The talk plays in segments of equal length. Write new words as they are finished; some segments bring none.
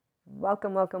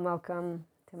Welcome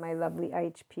to my lovely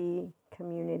IHP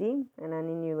community and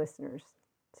any new listeners.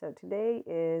 So today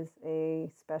is a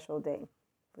special day.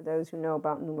 For those who know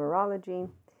about numerology,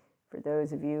 for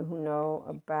those of you who know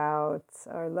about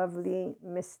our lovely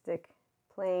mystic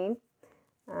plane,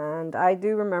 and I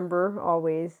do remember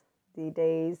always the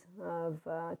days of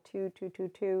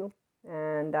 2222,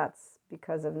 and that's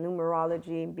because of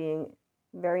numerology being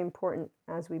very important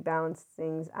as we balance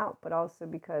things out, but also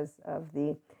because of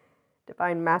the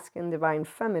divine masculine, divine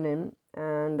feminine,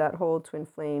 and that whole twin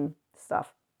flame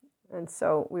stuff. And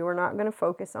so we were not going to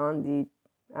focus on the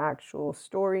actual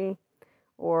story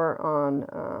or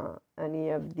on any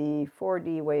of the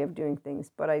 4D way of doing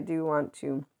things, but I do want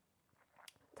to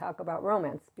talk about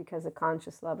romance, because a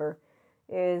conscious lover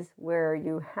is where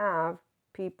you have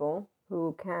people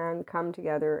who can come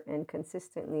together and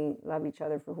consistently love each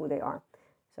other for who they are.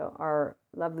 So our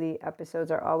lovely episodes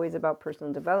are always about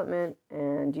personal development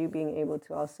and you being able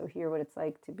to also hear what it's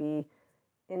like to be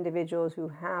individuals who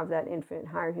have that infinite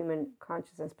higher human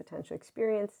consciousness potential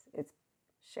experience. It's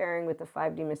sharing with the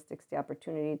 5D mystics the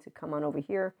opportunity to come on over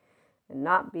here and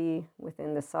not be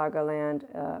within the saga land.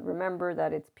 Remember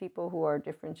that it's people who are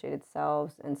differentiated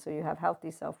selves, and so you have healthy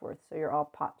self-worth. So you're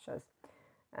all pachas,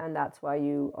 and that's why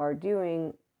you are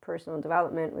doing personal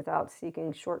development without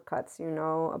seeking shortcuts. You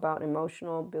know about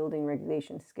emotional building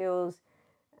regulation skills,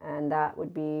 and that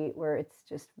would be where it's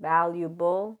just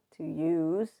valuable to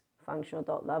use functional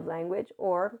adult love language,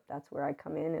 or that's where I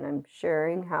come in and I'm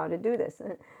sharing how to do this.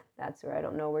 That's where I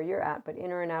don't know where you're at, but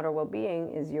inner and outer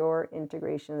well-being is your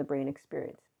integration of the brain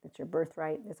experience. It's your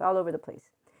birthright. It's all over the place.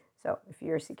 So if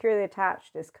you're securely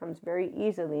attached, this comes very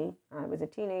easily. I was a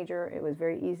teenager. It was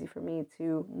very easy for me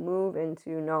to move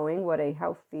into knowing what a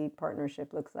healthy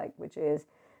partnership looks like, which is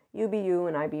you be you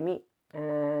and I be me.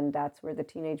 And that's where the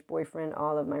teenage boyfriend,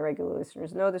 all of my regular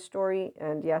listeners know the story.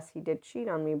 And yes, he did cheat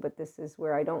on me, but this is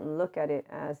where I don't look at it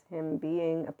as him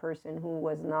being a person who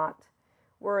was not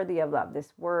worthy of love.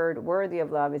 This word, worthy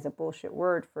of love, is a bullshit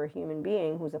word for a human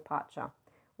being who's a pacha,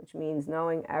 which means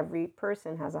knowing every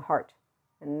person has a heart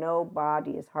and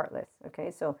nobody is heartless.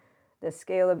 Okay, so the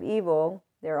scale of evil,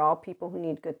 they're all people who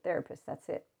need good therapists. That's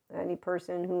it. Any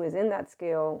person who is in that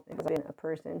scale is a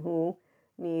person who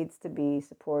needs to be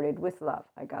supported with love.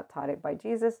 I got taught it by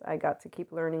Jesus. I got to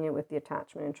keep learning it with the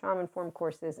attachment and trauma informed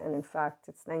courses. And in fact,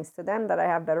 it's thanks to them that I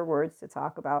have better words to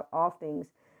talk about all things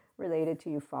related to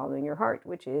you following your heart,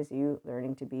 which is you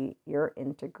learning to be your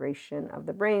integration of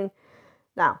the brain.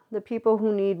 Now, the people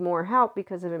who need more help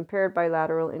because of impaired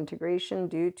bilateral integration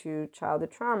due to childhood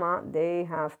trauma, they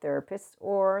have therapists,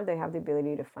 or they have the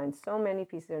ability to find so many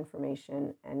pieces of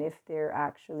information. And if they're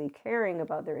actually caring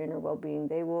about their inner well-being,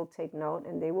 they will take note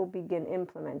and they will begin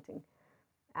implementing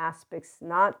aspects,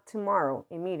 not tomorrow,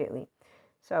 immediately.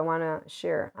 So I want to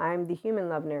share, I'm the human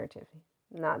love narrative,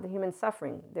 not the human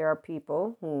suffering. There are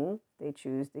people who they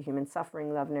choose the human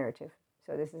suffering love narrative.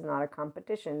 So this is not a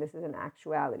competition. This is an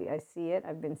actuality. I see it.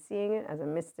 I've been seeing it as a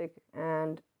mystic.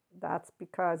 And that's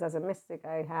because as a mystic,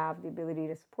 I have the ability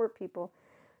to support people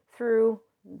through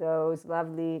those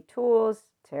lovely tools,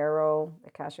 tarot,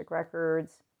 Akashic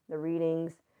records, the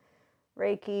readings,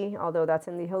 Reiki, although that's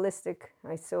in the holistic.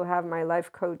 I still have my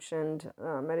life coach and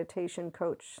meditation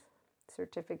coach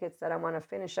certificates that I want to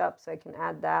finish up so I can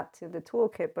add that to the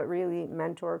toolkit. But really,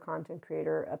 mentor, content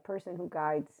creator, a person who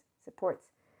guides, supports.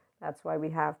 That's why we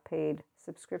have paid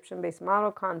subscription-based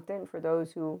model content for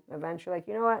those who eventually like,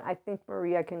 you know what, I think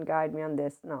Maria can guide me on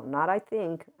this. No, not I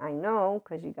think. I know,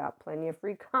 because you got plenty of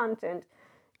free content.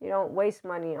 You don't waste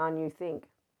money on you think.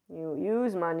 You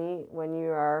use money when you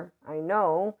are, I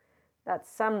know that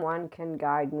someone can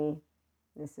guide me.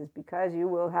 This is because you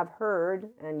will have heard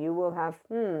and you will have,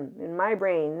 in my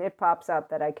brain, it pops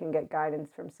up that I can get guidance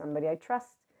from somebody I trust.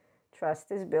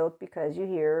 Trust is built because you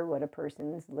hear what a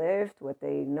person's lived, what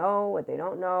they know, what they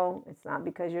don't know. It's not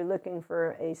because you're looking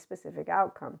for a specific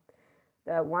outcome.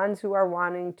 The ones who are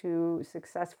wanting to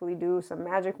successfully do some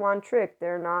magic wand trick,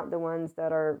 they're not the ones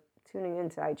that are tuning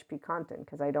into IHP content,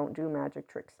 because I don't do magic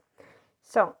tricks.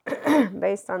 So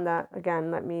based on that, again,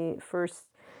 let me first,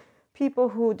 people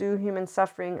who do human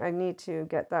suffering, I need to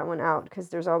get that one out, because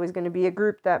there's always going to be a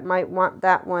group that might want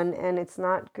that one, and it's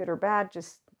not good or bad,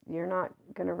 just you're not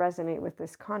going to resonate with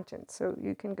this content. So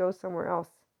you can go somewhere else.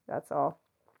 That's all.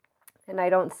 And I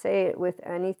don't say it with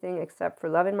anything except for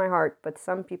love in my heart, but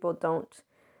some people don't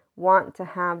want to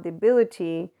have the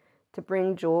ability to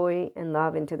bring joy and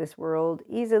love into this world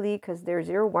easily, because their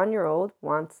 1-year-old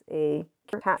wants a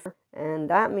cat, and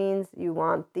that means you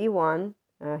want the one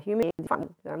human.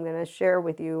 I'm going to share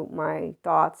with you my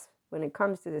thoughts when it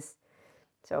comes to this.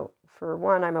 So for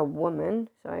one, I'm a woman,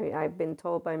 so I've been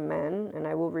told by men, and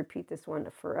I will repeat this one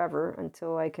forever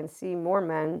until I can see more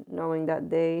men knowing that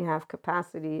they have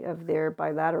capacity of their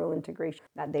bilateral integration,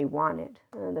 that they want it.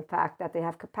 The fact that they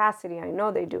have capacity, I know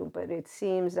they do, but it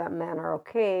seems that men are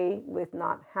okay with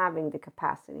not having the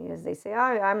capacity. As they say,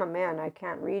 I'm a man, I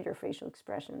can't read your facial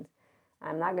expressions.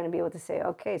 I'm not going to be able to say,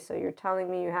 okay, so you're telling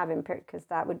me you have impaired, because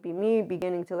that would be me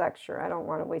beginning to lecture. I don't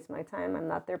want to waste my time. I'm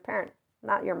not their parent,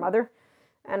 not your mother.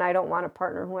 And I don't want a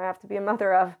partner who I have to be a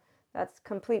mother of. That's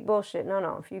complete bullshit.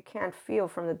 No. If you can't feel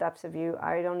from the depths of you,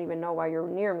 I don't even know why you're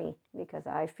near me, because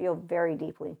I feel very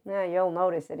deeply. Yeah, you'll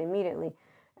notice it immediately.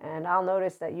 And I'll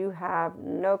notice that you have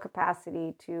no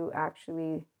capacity to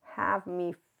actually have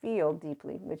me feel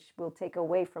deeply, which will take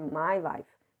away from my life.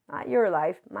 Not your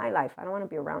life, my life. I don't want to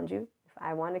be around you. If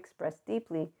I want to express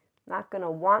deeply, I'm not going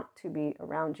to want to be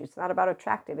around you. It's not about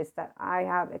attractive. It's that I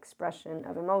have expression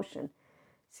of emotion.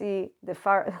 See, the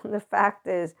fact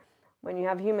is, when you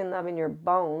have human love in your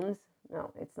bones,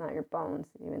 no, it's not your bones,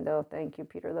 even though, thank you,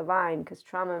 Peter Levine, because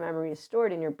trauma memory is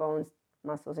stored in your bones,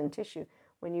 muscles, and tissue.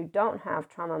 When you don't have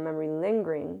trauma memory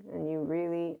lingering, and you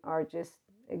really are just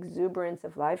exuberance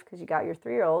of life because you got your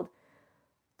 3-year-old,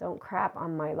 don't crap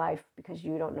on my life because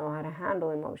you don't know how to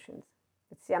handle emotions.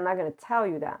 But see, I'm not going to tell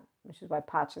you that, which is why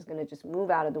Pacha is going to just move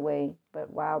out of the way.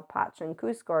 But while Pacha and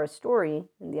Cusco are a story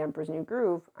in The Emperor's New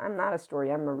Groove, I'm not a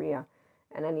story, I'm Maria.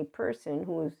 And any person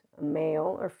who's a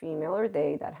male or female or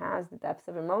they that has the depths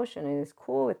of emotion and is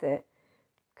cool with it,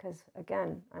 because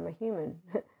again, I'm a human.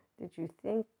 Did you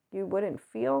think you wouldn't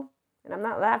feel? And I'm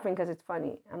not laughing because it's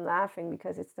funny. I'm laughing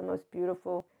because it's the most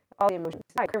beautiful, all the emotions.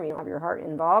 You don't have your heart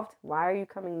involved. Why are you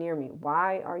coming near me?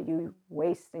 Why are you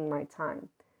wasting my time?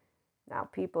 Now,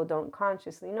 people don't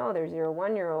consciously know there's your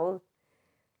 1-year-old,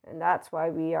 and that's why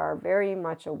we are very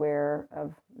much aware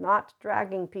of not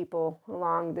dragging people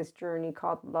along this journey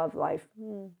called love life.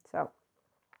 So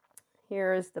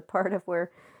here's the part of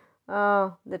where,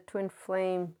 the twin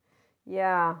flame,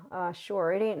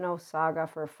 sure, it ain't no saga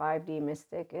for a 5D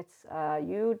mystic. It's,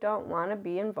 you don't want to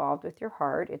be involved with your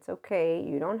heart. It's okay.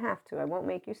 You don't have to. I won't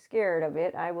make you scared of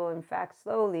it. I will, in fact,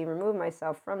 slowly remove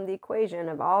myself from the equation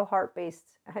of all heart-based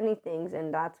anythings,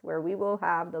 and that's where we will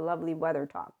have the lovely weather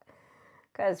talk.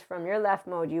 Because from your left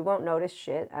mode, you won't notice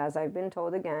shit. As I've been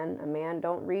told again, a man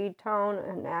don't read tone,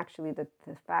 and actually the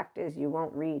fact is you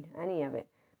won't read any of it.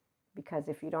 Because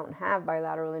if you don't have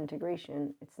bilateral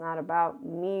integration, it's not about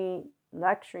me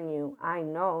lecturing you. I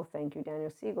know, thank you, Daniel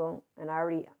Siegel, and I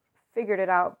already figured it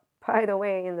out, by the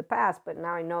way, in the past, but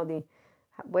now I know the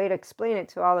way to explain it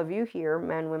to all of you here,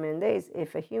 men, women, and days.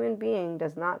 If a human being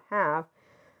does not have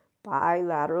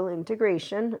bilateral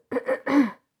integration,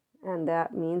 and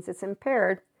that means it's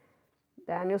impaired,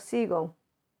 Daniel Siegel,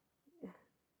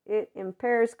 it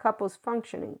impairs couples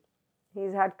functioning.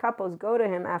 He's had couples go to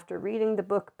him after reading the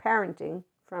book Parenting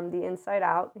from the Inside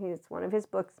Out. It's one of his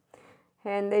books.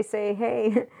 And they say,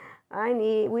 hey,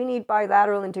 we need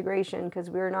bilateral integration because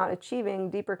we're not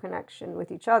achieving deeper connection with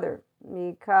each other.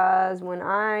 Because when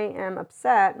I am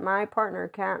upset, my partner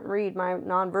can't read my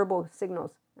nonverbal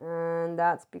signals. And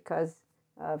that's because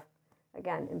of,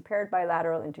 again, impaired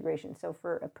bilateral integration. So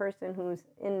for a person who's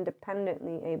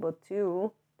independently able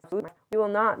to, you will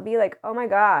not be like, oh my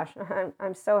gosh,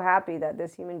 I'm so happy that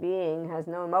this human being has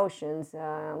no emotions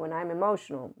when I'm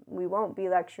emotional. We won't be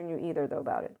lecturing you either, though,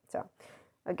 about it. So,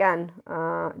 again,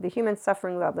 the human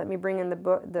suffering love. Let me bring in the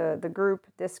book, the group,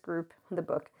 the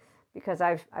book, because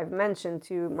I've mentioned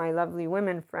to my lovely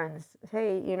women friends,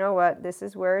 hey, you know what? This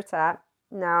is where it's at.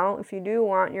 Now, if you do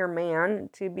want your man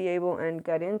to be able and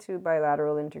get into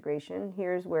bilateral integration,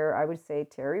 here's where I would say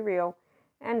Terry Real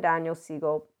and Daniel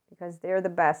Siegel, because they're the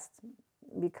best,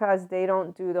 because they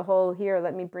don't do the whole, here,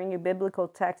 let me bring you biblical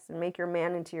text and make your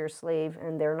man into your slave,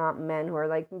 and they're not men who are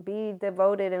like, be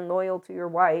devoted and loyal to your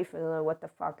wife, what the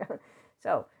fuck.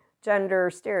 So, gender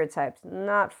stereotypes,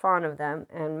 not fond of them,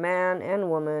 and man and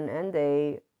woman, and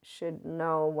they should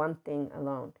know one thing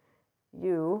alone.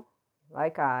 You,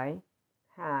 like I,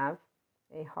 have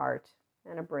a heart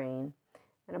and a brain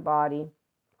and a body,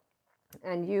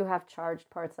 and you have charged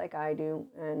parts like I do,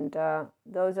 and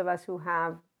those of us who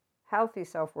have healthy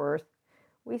self-worth,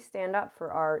 we stand up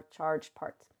for our charged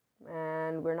parts,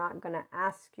 and we're not going to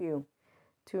ask you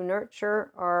to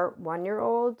nurture our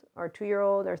 1-year-old, our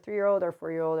 2-year-old, our 3-year-old, our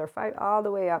 4-year-old, our 5, all the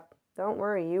way up. Don't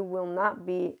worry, you will not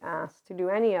be asked to do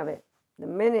any of it. The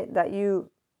minute that you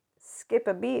skip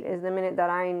a beat is the minute that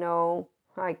I know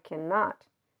I cannot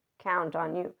count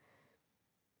on you.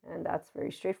 And that's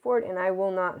very straightforward. And I will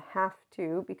not have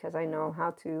to, because I know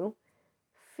how to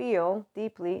feel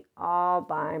deeply all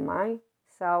by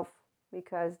myself,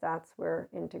 because that's where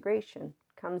integration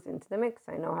comes into the mix.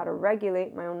 I know how to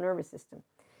regulate my own nervous system.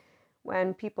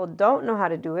 When people don't know how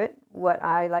to do it, what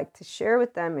I like to share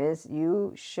with them is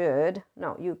you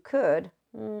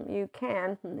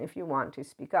can, if you want to,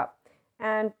 speak up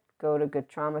and go to good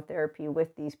trauma therapy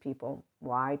with these people.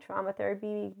 Why trauma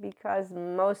therapy? Because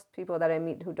most people that I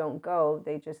meet who don't go,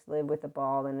 they just live with a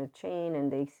ball and a chain,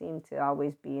 and they seem to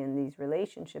always be in these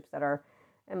relationships that are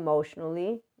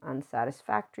emotionally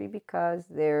unsatisfactory because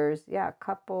there's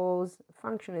couples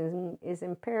function is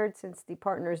impaired since the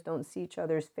partners don't see each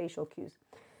other's facial cues,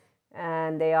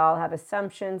 and they all have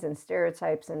assumptions and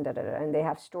stereotypes and and they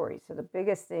have stories. So the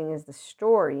biggest thing is the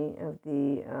story of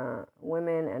the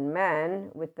women and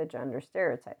men with the gender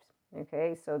stereotypes.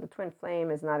 Okay, so the twin flame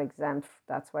is not exempt.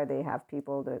 That's why they have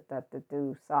people that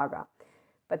do saga,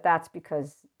 but that's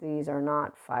because these are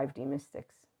not 5D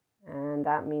mystics. And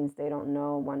that means they don't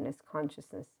know oneness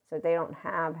consciousness. So they don't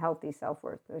have healthy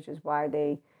self-worth, which is why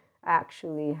they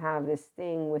actually have this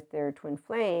thing with their twin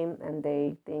flame, and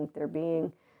they think they're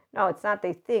being... No, it's not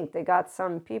they think. They got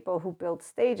some people who built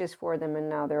stages for them, and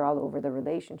now they're all over the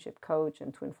relationship coach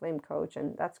and twin flame coach,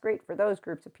 and that's great for those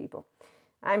groups of people.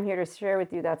 I'm here to share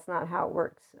with you that's not how it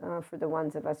works for the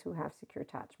ones of us who have secure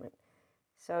attachment.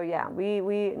 So yeah, we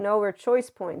know we're choice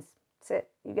points. That's it.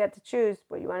 You get to choose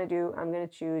what you want to do. I'm going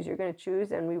to choose. You're going to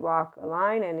choose, and we walk a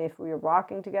line. And if we are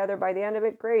walking together by the end of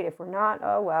it, great. If we're not,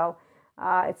 oh well.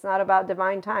 It's not about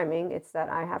divine timing. It's that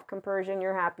I have compersion,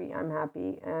 you're happy, I'm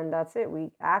happy, and that's it. We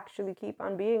actually keep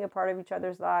on being a part of each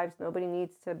other's lives. Nobody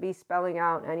needs to be spelling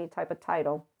out any type of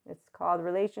title. It's called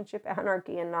relationship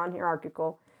anarchy and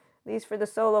non-hierarchical. At least for the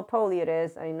solo-poly it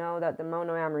is. I know that the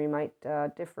monoamory might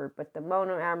differ, but the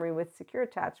monoamory with secure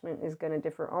attachment is going to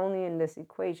differ only in this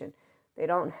equation. They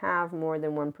don't have more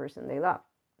than one person they love.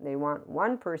 They want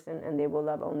one person, and they will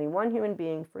love only one human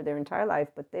being for their entire life,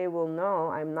 but they will know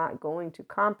I'm not going to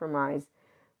compromise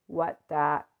what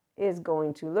that is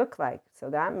going to look like. So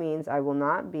that means I will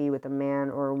not be with a man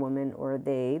or a woman or a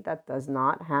they that does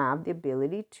not have the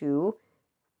ability to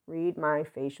read my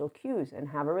facial cues and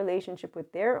have a relationship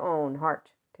with their own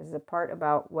heart. Because the part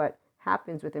about what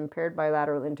happens with impaired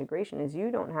bilateral integration is you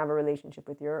don't have a relationship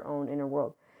with your own inner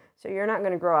world. So you're not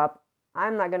going to grow up.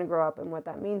 I'm not going to grow up, and what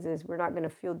that means is we're not going to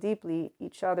feel deeply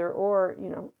each other or,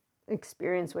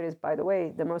 experience what is, by the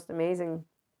way, the most amazing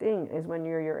thing is when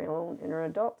you're your own inner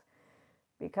adult,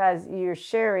 because you're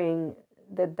sharing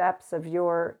the depths of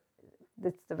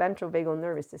it's the ventral vagal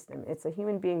nervous system. It's a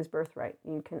human being's birthright.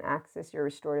 You can access your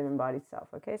restorative embodied self.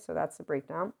 Okay, so that's the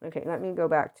breakdown. Okay, let me go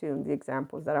back to the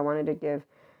examples that I wanted to give.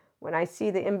 When I see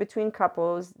the in-between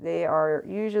couples, they are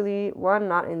usually, one,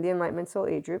 not in the Enlightenment Soul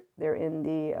Age group. They're in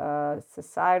the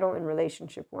societal and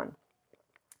relationship one.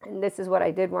 And this is what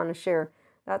I did want to share.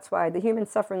 That's why the human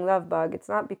suffering love bug, it's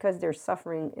not because they're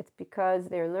suffering. It's because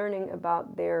they're learning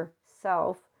about their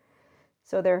self.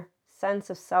 So their sense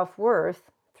of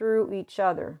self-worth through each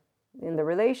other in the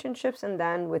relationships and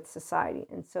then with society.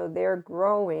 And so they're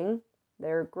growing,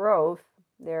 their growth,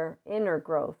 their inner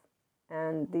growth,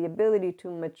 and the ability to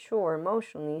mature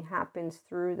emotionally happens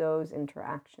through those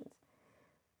interactions.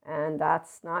 And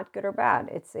that's not good or bad.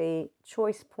 It's a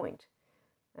choice point.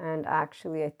 And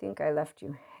actually, I think I left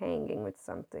you hanging with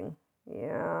something.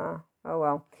 Yeah. Oh,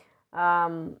 well.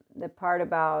 The part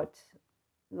about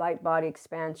light body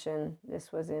expansion,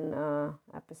 this was in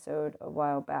episode a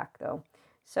while back, though.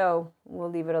 So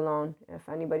we'll leave it alone. If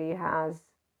anybody has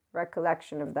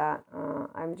recollection of that,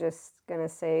 I'm just gonna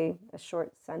say a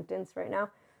short sentence right now.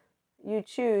 You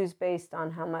choose based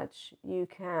on how much you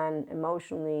can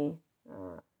emotionally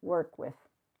work with.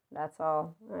 That's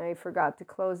all. I forgot to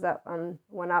close that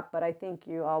one up, but I think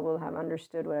you all will have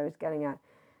understood what I was getting at.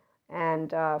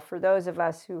 And for those of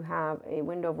us who have a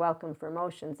window of welcome for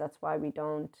emotions, that's why we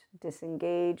don't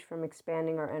disengage from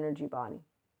expanding our energy body,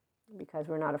 because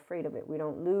we're not afraid of it. We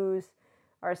don't lose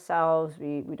ourselves.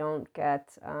 We don't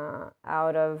get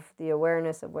out of the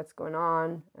awareness of what's going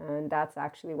on. And that's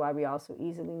actually why we also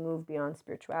easily move beyond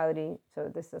spirituality.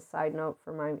 So this is a side note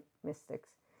for my mystics.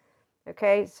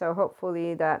 Okay, so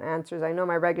hopefully that answers. I know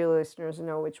my regular listeners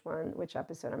know which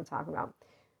episode I'm talking about.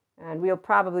 And we'll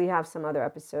probably have some other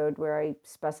episode where I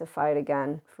specify it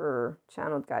again for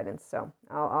channeled guidance. So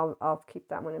I'll keep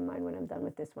that one in mind when I'm done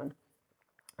with this one.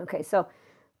 Okay, so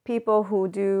people who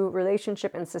do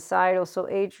relationship and societal soul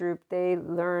age group, they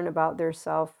learn about their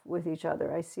self with each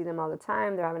other. I see them all the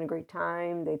time. They're having a great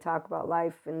time. They talk about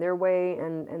life in their way,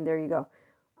 and there you go.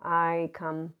 I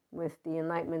come with the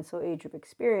Enlightenment Soul Age group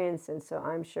experience, and so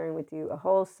I'm sharing with you a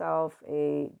whole self,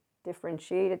 a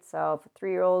differentiated self, a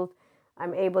 3-year-old,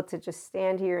 I'm able to just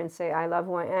stand here and say, I love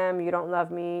who I am. You don't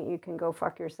love me. You can go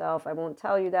fuck yourself. I won't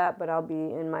tell you that, but I'll be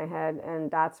in my head.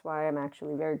 And that's why I'm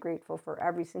actually very grateful for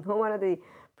every single one of the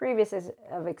previous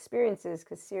of experiences.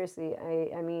 Because seriously,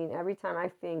 I mean, every time I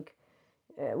think,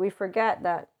 we forget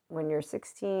that when you're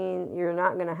 16, you're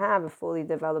not going to have a fully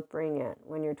developed brain yet.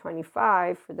 When you're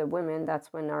 25, for the women,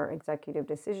 that's when our executive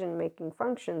decision-making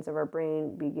functions of our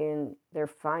brain begin. They're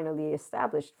finally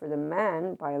established. For the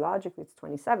men, biologically, it's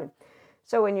 27.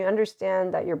 So when you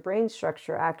understand that your brain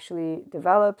structure actually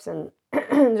develops and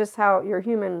just how your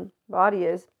human body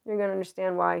is, you're going to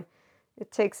understand why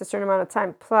it takes a certain amount of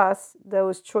time, plus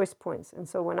those choice points. And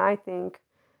so when I think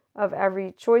of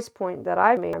every choice point that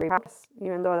I've made,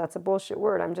 even though that's a bullshit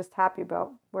word, I'm just happy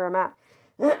about where I'm at.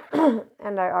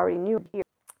 And I already knew here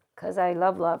because I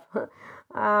love love.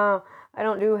 I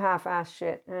don't do half-ass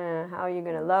shit. How are you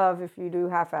going to love if you do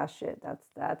half-ass shit?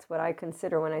 That's what I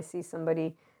consider when I see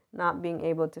somebody not being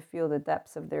able to feel the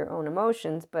depths of their own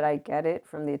emotions. But I get it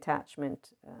from the attachment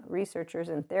researchers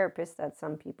and therapists that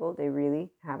some people, they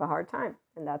really have a hard time.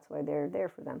 And that's why they're there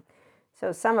for them.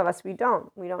 So some of us, we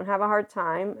don't have a hard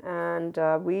time, and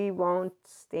we won't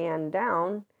stand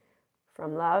down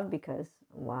from love, because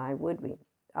why would we?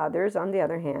 Others, on the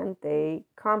other hand, they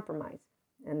compromise,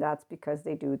 and that's because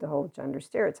they do the whole gender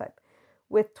stereotype.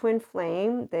 With twin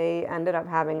flame, they ended up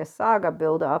having a saga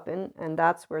build up, and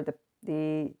that's where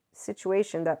the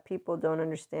situation that people don't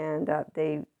understand that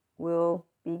they will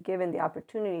be given the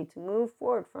opportunity to move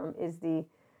forward from is the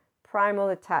primal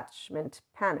attachment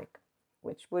panic,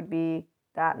 which would be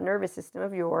that nervous system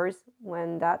of yours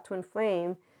when that twin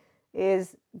flame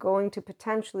is going to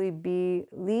potentially be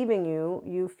leaving you.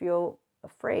 You feel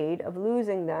afraid of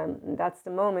losing them. And that's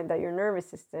the moment that your nervous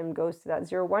system goes to that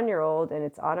 0-1-year-old, and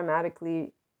it's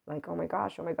automatically like, oh my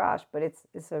gosh. But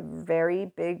it's a very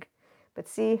big, but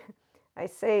see, I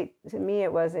say, to me,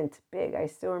 it wasn't big. I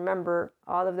still remember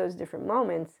all of those different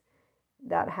moments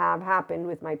that have happened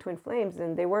with my twin flames,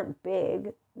 and they weren't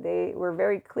big. They were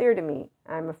very clear to me.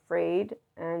 I'm afraid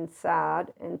and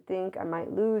sad and think I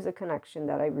might lose a connection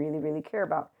that I really, really care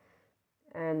about.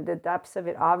 And the depths of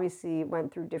it obviously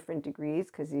went through different degrees,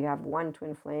 because you have one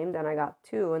twin flame, then I got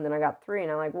two, and then I got three,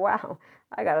 and I'm like, wow,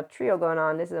 I got a trio going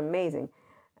on. This is amazing.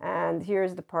 And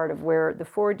here's the part of where the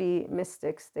 4D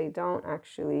mystics, they don't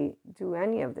actually do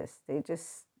any of this. They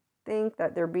just think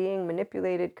that they're being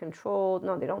manipulated, controlled.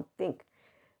 No, they don't think.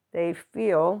 They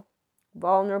feel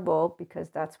vulnerable, because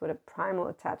that's what a primal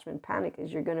attachment panic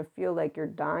is. You're going to feel like you're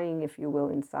dying, if you will,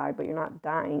 inside, but you're not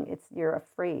dying. You're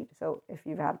afraid. So if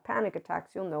you've had panic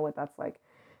attacks, you'll know what that's like,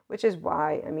 which is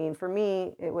why, I mean, for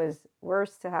me, it was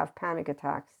worse to have panic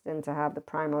attacks than to have the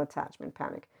primal attachment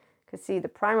panic. Because see, the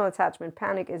primal attachment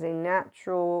panic is a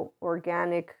natural,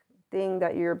 organic thing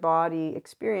that your body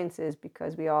experiences,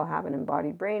 because we all have an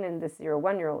embodied brain in this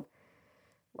 0-1-year-old.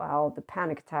 While the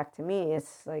panic attack, to me,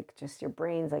 it's like just your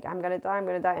brain's like, I'm going to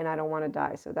die, and I don't want to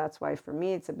die. So that's why for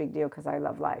me, it's a big deal, because I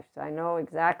love life. So I know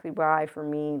exactly why, for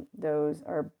me, those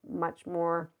are much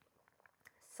more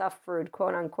suffered,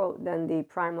 quote unquote, than the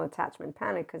primal attachment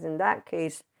panic. Because in that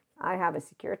case, I have a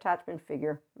secure attachment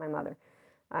figure, my mother.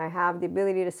 I have the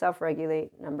ability to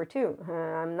self-regulate, number two.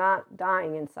 I'm not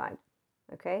dying inside.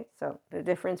 Okay, so the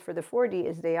difference for the 4D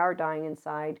is they are dying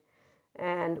inside.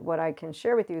 And what I can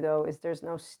share with you, though, is there's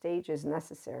no stages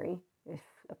necessary. If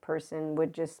a person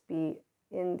would just be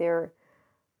in their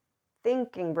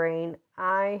thinking brain,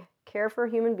 I care for a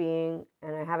human being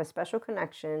and I have a special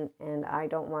connection and I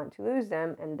don't want to lose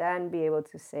them, and then be able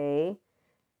to say,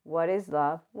 what is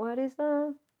love? What is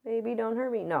love? Baby, don't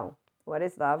hurt me. No. What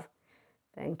is love?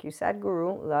 Thank you,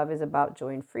 Sadhguru. Love is about joy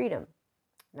and freedom.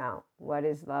 Now, what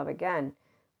is love again?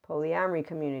 Polyamory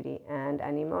community, and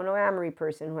any monoamory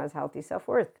person who has healthy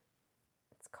self-worth.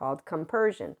 It's called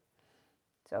compersion.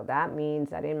 So that means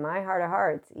that in my heart of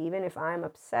hearts, even if I'm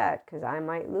upset because I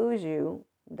might lose you,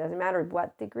 doesn't matter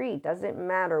what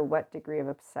degree, of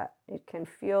upset. It can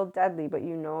feel deadly, but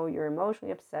you know you're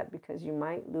emotionally upset because you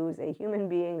might lose a human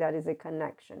being that is a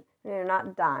connection. And you're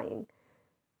not dying.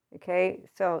 Okay,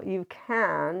 so you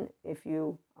can, if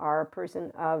you are a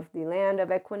person of the land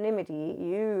of equanimity,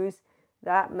 use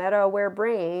that meta-aware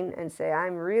brain and say,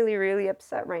 I'm really, really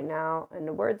upset right now, and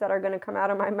the words that are going to come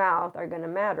out of my mouth are going to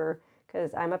matter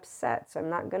because I'm upset. So I'm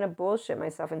not going to bullshit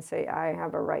myself and say I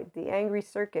have a right. The angry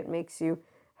circuit makes you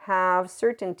have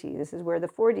certainty. This is where the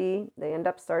 4D, they end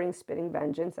up starting spitting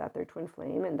vengeance at their twin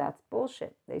flame, and that's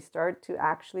bullshit. They start to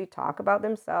actually talk about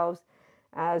themselves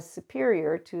as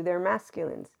superior to their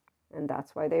masculines, and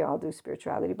that's why they all do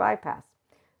spirituality bypass.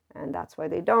 And that's why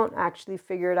they don't actually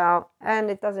figure it out. And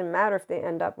it doesn't matter if they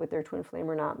end up with their twin flame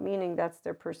or not, meaning that's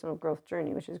their personal growth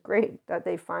journey, which is great that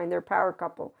they find their power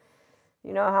couple.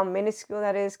 You know how minuscule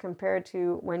that is compared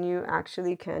to when you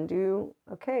actually can do,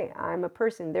 okay, I'm a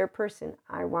person, they're a person.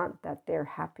 I want that they're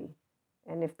happy.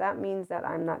 And if that means that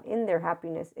I'm not in their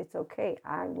happiness, it's okay.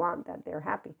 I want that they're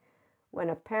happy. When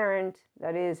a parent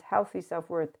that is healthy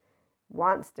self-worth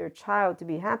wants their child to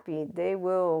be happy, they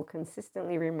will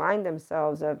consistently remind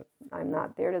themselves of, I'm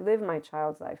not there to live my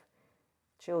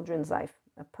children's life.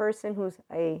 A person who's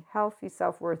a healthy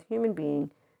self-worth human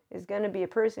being is going to be a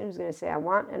person who's going to say, I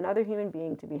want another human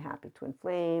being to be happy. Twin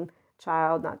flame,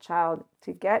 child, not child.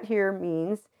 To get here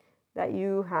means that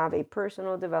you have a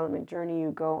personal development journey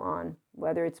you go on.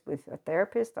 Whether it's with a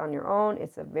therapist, on your own,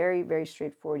 it's a very, very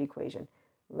straightforward equation.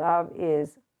 Love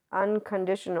is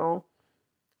unconditional,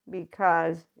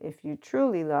 because if you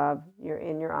truly love, you're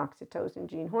in your oxytocin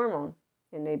gene hormone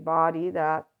in a body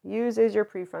that uses your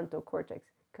prefrontal cortex,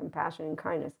 compassion and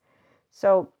kindness.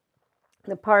 So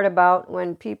the part about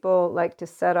when people like to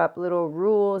set up little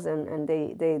rules and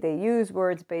they use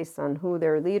words based on who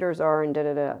their leaders are and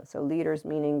da-da-da. So leaders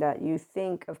meaning that you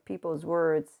think of people's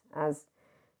words as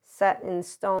set in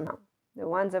stone. The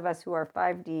ones of us who are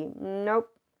 5D, nope.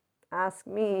 Ask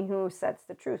me who sets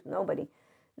the truth. Nobody.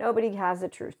 Nobody has the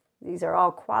truth. These are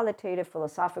all qualitative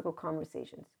philosophical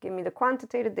conversations. Give me the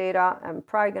quantitative data. I'm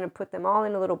probably going to put them all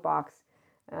in a little box.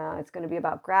 It's going to be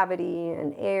about gravity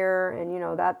and air,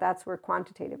 and that's where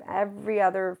quantitative. Every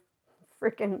other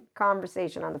freaking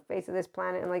conversation on the face of this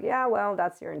planet, I'm like, yeah, well,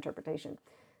 that's your interpretation.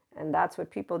 And that's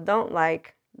what people don't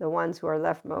like, the ones who are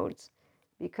left modes,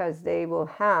 because they will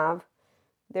have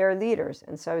their leaders.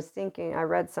 And so I was thinking, I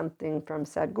read something from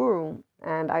Sadhguru,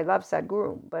 and I love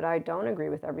Sadhguru, but I don't agree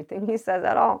with everything he says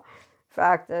at all. In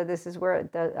fact, this is where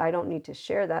I don't need to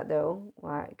share that, though.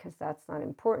 Why? Because that's not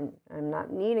important. I'm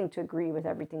not needing to agree with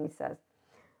everything he says.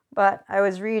 But I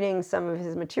was reading some of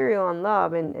his material on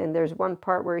love, and there's one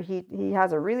part where he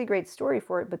has a really great story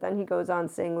for it, but then he goes on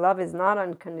saying love is not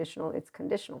unconditional, it's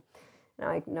conditional. And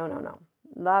I'm like, no.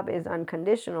 Love is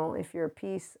unconditional if you're a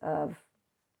piece of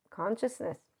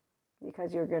consciousness,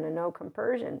 because you're going to know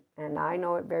compersion, and I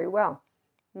know it very well,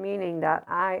 meaning that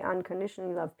I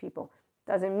unconditionally love people.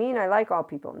 Doesn't mean I like all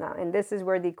people. Now, and this is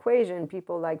where the equation,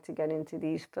 people like to get into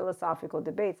these philosophical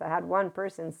debates. I had one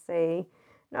person say,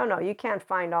 no, you can't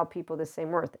find all people the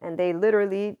same worth. And they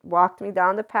literally walked me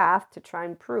down the path to try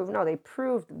and prove, no, they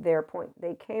proved their point.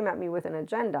 They came at me with an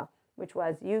agenda, which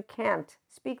was, you can't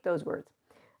speak those words.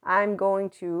 I'm going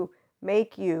to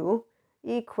make you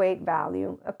equate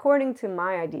value according to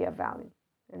my idea of value.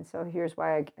 And so here's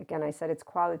why, I said it's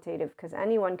qualitative, because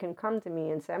anyone can come to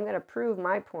me and say, I'm going to prove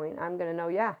my point. I'm going to know,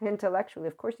 yeah, intellectually,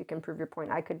 of course you can prove your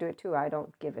point. I could do it too. I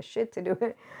don't give a shit to do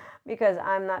it, because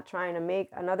I'm not trying to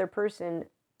make another person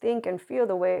think and feel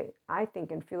the way I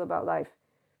think and feel about life.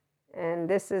 And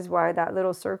this is why that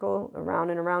little circle, around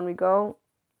and around we go,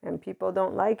 and people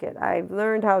don't like it. I've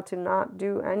learned how to not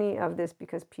do any of this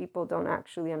because people don't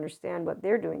actually understand what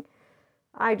they're doing.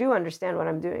 I do understand what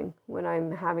I'm doing when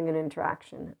I'm having an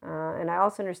interaction. And I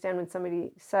also understand when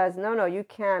somebody says, no, you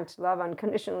can't love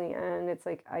unconditionally. And it's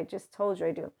like, I just told you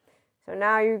I do. So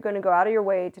now you're going to go out of your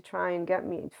way to try and get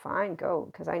me. Fine, go.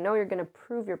 Because I know you're going to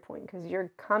prove your point, because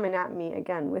you're coming at me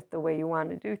again with the way you want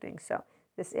to do things. So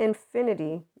this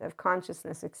infinity of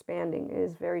consciousness expanding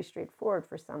is very straightforward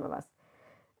for some of us.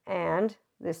 And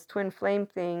this twin flame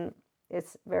thing,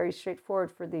 it's very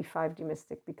straightforward for the 5D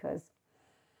mystic, because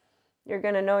you're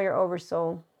going to know your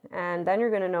oversoul, and then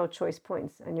you're going to know choice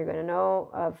points, and you're going to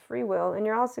know of free will, and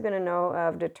you're also going to know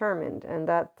of determined, and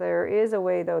that there is a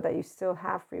way, though, that you still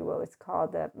have free will. It's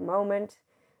called the moment,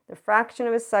 the fraction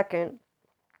of a second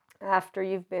after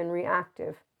you've been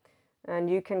reactive,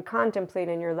 and you can contemplate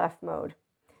in your left mode.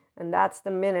 And that's the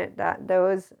minute that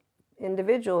those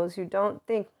individuals who don't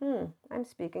think, I'm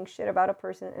speaking shit about a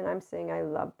person and I'm saying I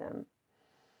love them.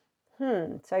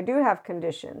 So I do have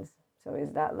conditions. So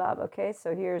is that love? Okay,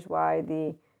 so here's why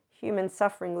the human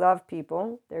suffering love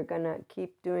people, they're going to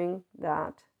keep doing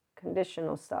that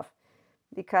conditional stuff,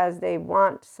 because they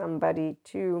want somebody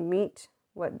to meet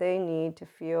what they need to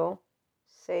feel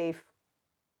safe,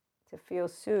 to feel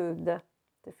soothed,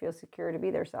 to feel secure, to be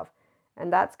their self.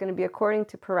 And that's going to be according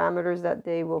to parameters that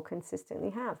they will consistently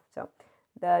have. So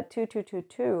the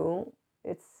 2222,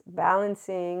 it's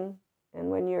balancing.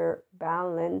 And when you're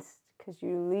balanced, because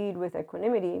you lead with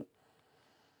equanimity,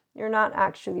 you're not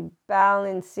actually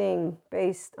balancing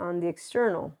based on the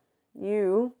external.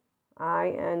 You, I,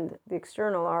 and the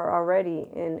external are already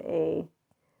in a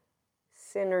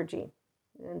synergy.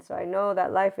 And so I know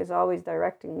that life is always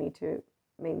directing me to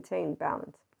maintain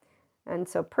balance. And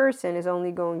so person is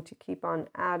only going to keep on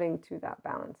adding to that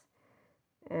balance.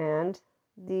 And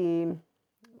the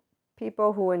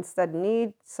people who instead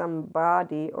need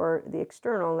somebody or the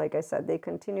external, like I said, they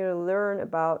continue to learn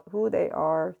about who they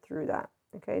are through that.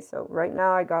 Okay, so right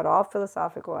now I got all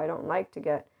philosophical. I don't like to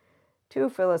get too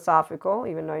philosophical,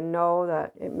 even though I know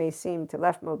that it may seem to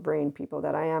left mode brain people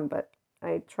that I am, but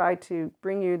I try to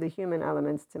bring you the human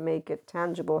elements to make it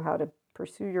tangible how to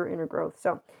pursue your inner growth.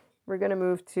 So we're going to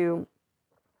move to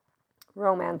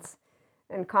romance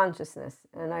and consciousness.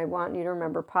 And I want you to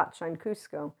remember Pacha and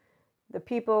Cusco. The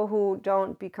people who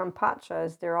don't become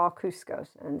Pachas, they're all Cuscos,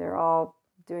 and they're all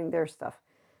doing their stuff.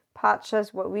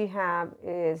 Pachas, what we have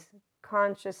is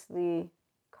consciously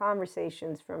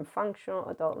conversations from functional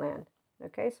adult land.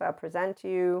 Okay, so I'll present to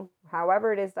you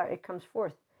however it is that it comes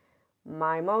forth.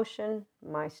 My emotion,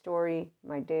 my story,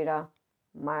 my data,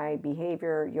 my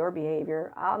behavior, your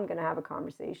behavior. I'm going to have a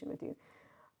conversation with you.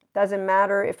 Doesn't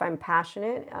matter if I'm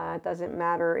passionate. It doesn't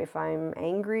matter if I'm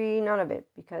angry. None of it.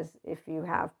 Because if you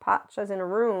have pachas in a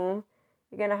room,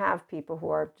 you're going to have people who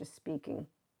are just speaking.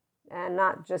 And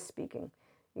not just speaking.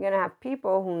 You're going to have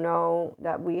people who know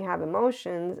that we have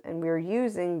emotions and we're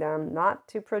using them not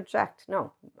to project.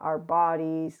 No, our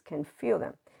bodies can feel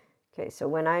them. Okay, so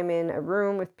when I'm in a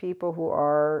room with people who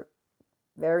are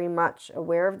very much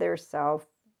aware of their self,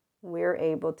 we're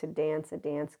able to dance a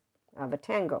dance of a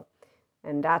tango.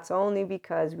 And that's only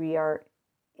because we are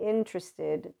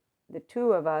interested, the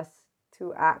two of us,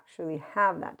 to actually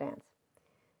have that dance.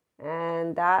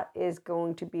 And that is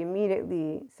going to be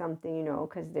immediately something, you know,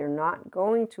 because they're not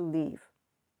going to leave.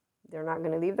 They're not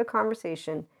going to leave the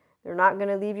conversation. They're not going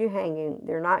to leave you hanging.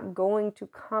 They're not going to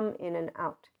come in and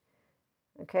out.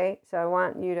 Okay, so I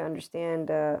want you to understand,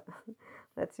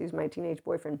 let's use my teenage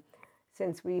boyfriend.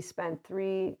 Since we spent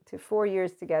 3 to 4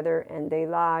 years together and they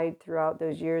lied throughout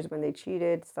those years when they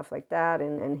cheated, stuff like that,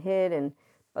 and hid and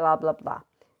blah, blah, blah.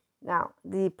 Now,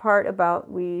 the part about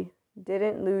we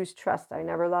didn't lose trust. I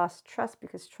never lost trust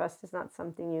because trust is not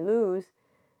something you lose.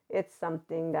 It's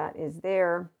something that is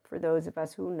there for those of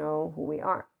us who know who we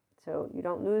are. So you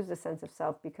don't lose the sense of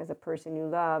self because a person you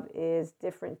love is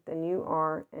different than you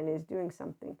are and is doing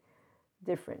something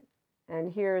different.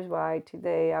 And here's why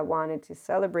today I wanted to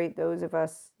celebrate those of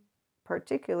us,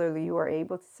 particularly who are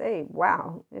able to say,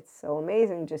 wow, it's so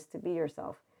amazing just to be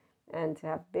yourself and to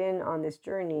have been on this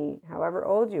journey, however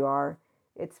old you are.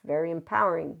 It's very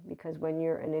empowering because when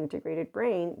you're an integrated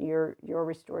brain, you're your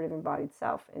restorative embodied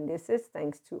self. And this is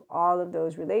thanks to all of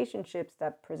those relationships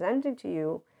that presented to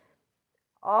you,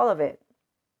 all of it.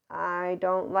 I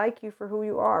don't like you for who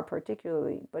you are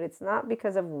particularly, but it's not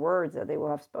because of words that they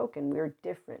will have spoken. We're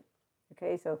different.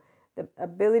 Okay, so the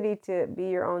ability to be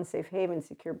your own safe haven,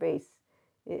 secure base.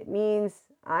 It means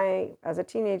I, as a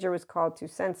teenager, was called too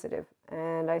sensitive.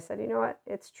 And I said, you know what?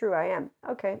 It's true, I am.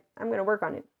 Okay, I'm going to work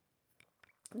on it.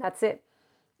 That's it.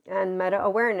 And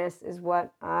meta-awareness is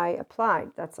what I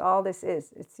applied. That's all this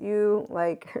is. It's you,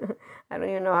 like, I don't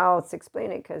even know how else to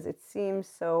explain it because it seems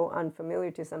so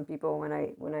unfamiliar to some people when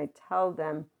I tell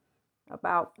them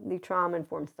about the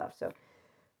trauma-informed stuff. So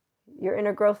your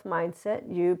inner growth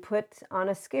mindset, you put on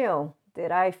a scale.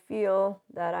 Did I feel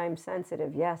that I'm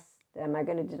sensitive? Yes. Am I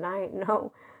going to deny it?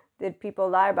 No. Did people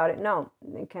lie about it? No.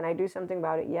 Can I do something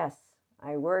about it? Yes.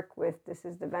 I work with, this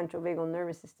is the ventral vagal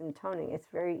nervous system toning. It's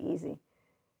very easy.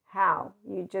 How?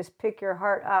 You just pick your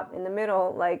heart up in the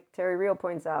middle, like Terry Real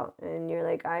points out, and you're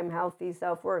like, I'm healthy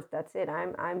self-worth. That's it.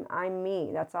 I'm me.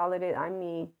 That's all it is. I'm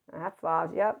me. I have flaws.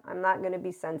 Yep. I'm not going to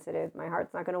be sensitive. My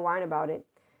heart's not going to whine about it.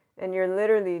 And you're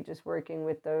literally just working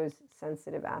with those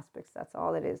sensitive aspects. That's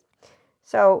all it is.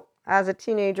 So as a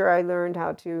teenager, I learned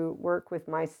how to work with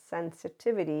my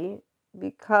sensitivity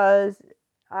because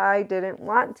I didn't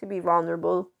want to be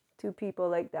vulnerable to people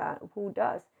like that. Who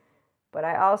does? But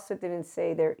I also didn't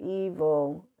say they're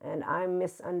evil and I'm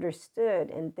misunderstood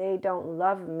and they don't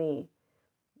love me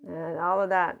and all of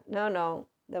that. No.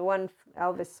 The one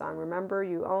Elvis song, remember,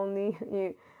 you only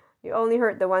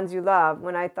hurt the ones you love.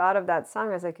 When I thought of that song,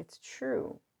 I was like, it's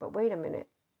true. But wait a minute.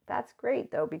 That's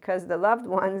great, though, because the loved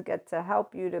ones get to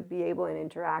help you to be able to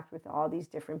interact with all these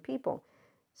different people.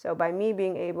 So by me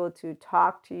being able to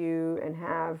talk to you and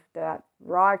have that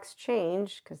raw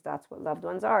exchange, because that's what loved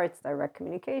ones are, it's direct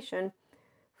communication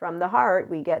from the heart,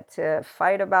 we get to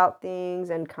fight about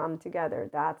things and come together.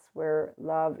 That's where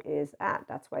love is at.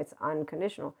 That's why it's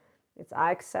unconditional. It's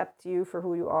I accept you for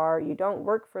who you are. You don't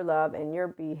work for love, and your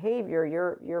behavior,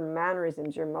 your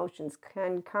mannerisms, your emotions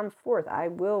can come forth. I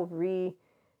will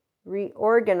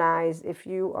reorganize if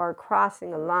you are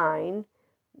crossing a line,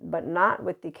 but not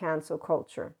with the cancel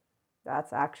culture.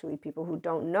 That's actually people who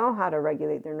don't know how to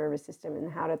regulate their nervous system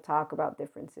and how to talk about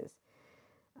differences.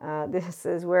 This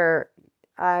is where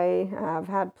I have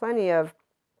had plenty of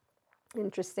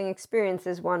interesting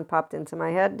experiences. One popped into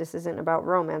my head. This isn't about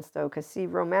romance, though, because, see,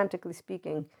 romantically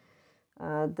speaking,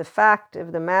 the fact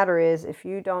of the matter is, if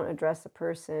you don't address a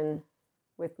person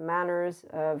with manners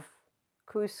of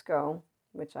Cusco,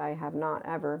 which I have not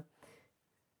ever,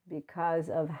 because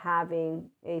of having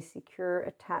a secure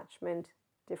attachment,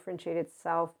 differentiated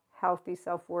self, healthy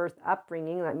self-worth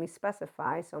upbringing, let me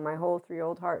specify. So my whole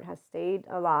 3-year-old heart has stayed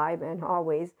alive and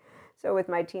always. So with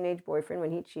my teenage boyfriend,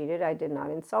 when he cheated, I did not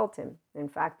insult him. In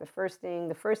fact, the first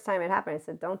time it happened, I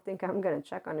said, don't think I'm going to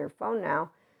check on your phone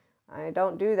now. I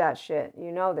don't do that shit.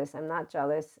 You know this. I'm not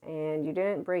jealous. And you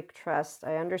didn't break trust.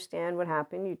 I understand what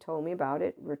happened. You told me about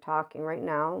it. We're talking right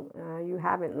now. You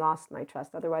haven't lost my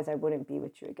trust. Otherwise, I wouldn't be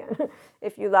with you again.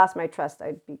 If you lost my trust,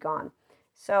 I'd be gone.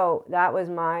 So that was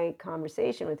my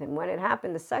conversation with him. When it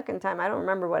happened the second time, I don't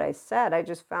remember what I said. I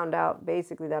just found out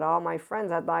basically that all my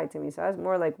friends had lied to me. So I was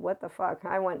more like, what the fuck?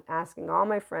 I went asking all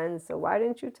my friends, so why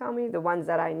didn't you tell me? The ones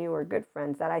that I knew were good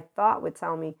friends that I thought would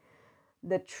tell me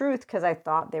the truth, because I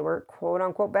thought they were quote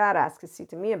unquote badass. Because see,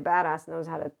 to me, a badass knows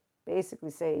how to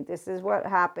basically say, this is what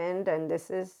happened, and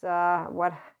this is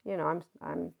what,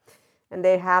 I'm and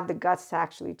they have the guts to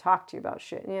actually talk to you about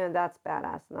shit. That's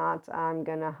badass. Not I'm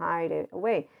gonna hide it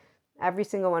away. Every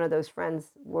single one of those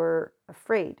friends were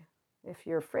afraid. If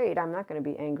you're afraid, I'm not going to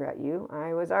be angry at you.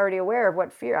 I was already aware of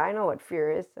what fear. I know what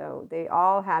fear is. So they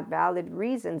all had valid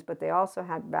reasons, but they also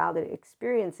had valid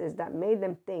experiences that made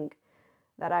them think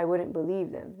that I wouldn't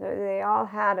believe them. They all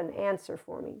had an answer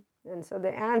for me. And so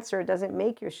the answer doesn't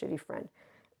make you a shitty friend.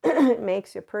 It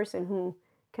makes you a person who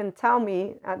can tell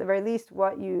me at the very least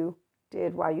what you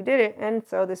did, why you did it. And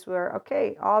so this were,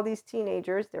 okay, all these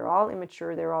teenagers, they're all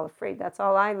immature, they're all afraid. That's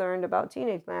all I learned about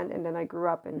teenage land. And then I grew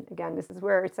up, and again, this is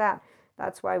where it's at.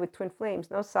 That's why with Twin Flames,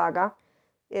 no saga,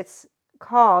 it's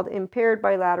called impaired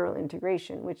bilateral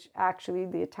integration, which actually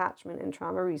the attachment and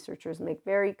trauma researchers make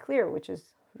very clear, which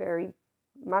is very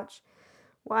much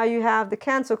why you have the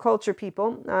cancel culture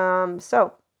people.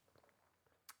 So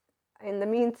in the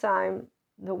meantime,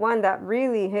 the one that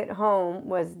really hit home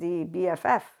was the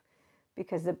BFF,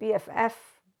 because the BFF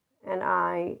and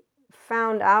I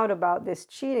found out about this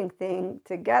cheating thing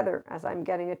together as I'm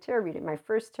getting a tarot reading, my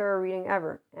first tarot reading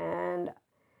ever. And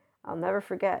I'll never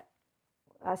forget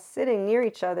us sitting near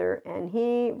each other, and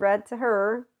he read to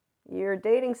her, you're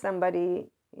dating somebody,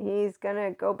 he's going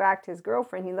to go back to his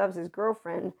girlfriend. He loves his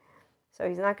girlfriend, so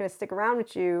he's not going to stick around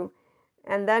with you.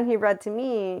 And then he read to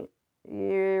me,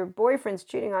 your boyfriend's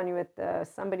cheating on you with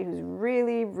somebody who's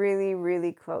really, really,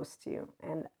 really close to you.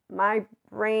 And my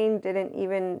brain didn't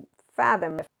even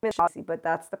fathom, but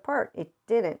that's the part. It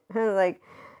didn't. Like,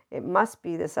 it must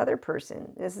be this other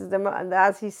person. This is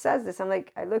as he says this, I'm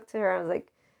like, I looked to her, I was like,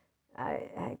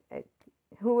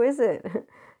 who is it?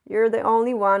 You're the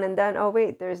only one. And then, oh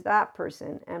wait, there's that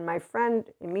person. And my friend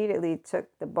immediately took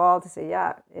the ball to say,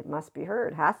 yeah, it must be her.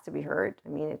 It has to be her. I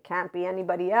mean, it can't be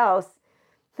anybody else.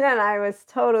 Then I was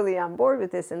totally on board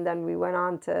with this. And then we went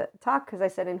on to talk, because I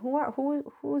said, and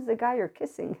who's the guy you're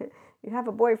kissing? You have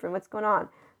a boyfriend. What's going on?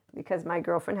 Because my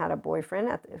girlfriend had a boyfriend,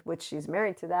 which she's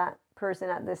married to that person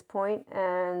at this point.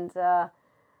 And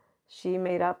she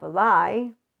made up a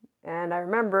lie. And I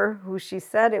remember who she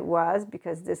said it was,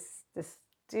 because this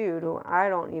dude who I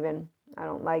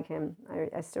don't like him.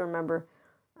 I still remember,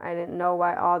 I didn't know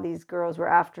why all these girls were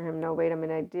after him. No, wait a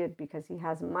minute, I did, because he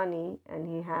has money and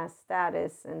he has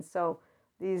status. And so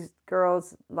these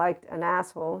girls liked an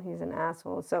asshole. He's an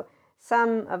asshole. So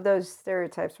some of those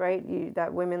stereotypes, right?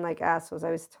 That women like assholes.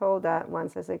 I was told that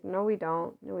once. I was like, no, we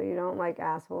don't. We don't like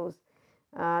assholes.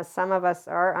 Some of us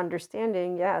are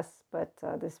understanding, yes, but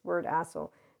this word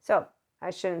asshole. So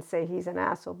I shouldn't say he's an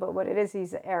asshole, but what it is,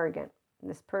 he's arrogant.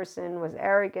 This person was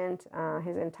arrogant.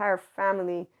 His entire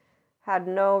family had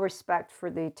no respect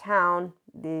for the town.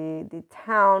 The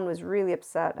town was really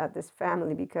upset at this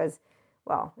family because,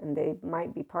 well, and they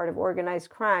might be part of organized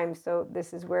crime. So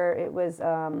this is where it was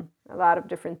a lot of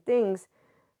different things.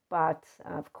 But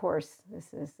of course,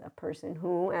 this is a person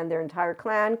who, and their entire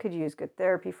clan could use good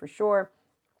therapy for sure.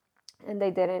 And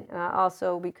they didn't.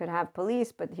 Also, we could have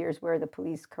police, but here's where the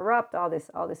police corrupt, all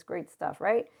this great stuff,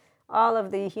 right? All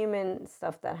of the human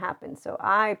stuff that happens. So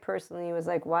I personally was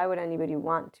like, why would anybody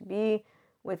want to be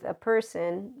with a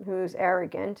person who's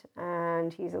arrogant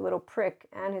and he's a little prick,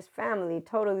 and his family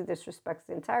totally disrespects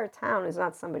the entire town? Is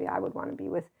not somebody I would want to be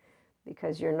with,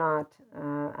 because you're not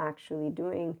actually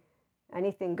doing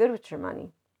anything good with your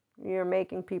money. You're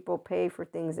making people pay for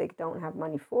things they don't have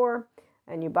money for.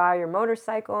 and you buy your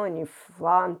motorcycle and you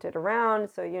flaunt it around.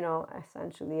 So,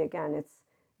 essentially, again, it's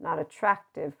not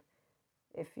attractive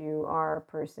if you are a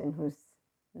person who's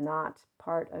not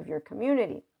part of your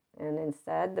community. And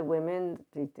instead, the women,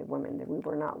 we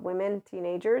were not women,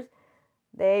 teenagers,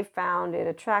 they found it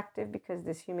attractive because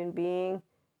this human being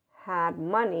had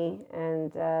money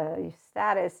and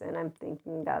status. And I'm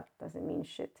thinking that doesn't mean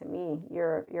shit to me.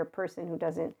 You're a person who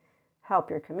doesn't help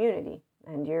your community,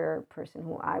 and you're a person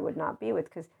who I would not be with,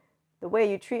 because the way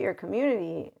you treat your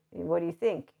community, what do you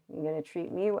think? You're going to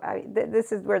treat me?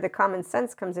 This is where the common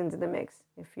sense comes into the mix.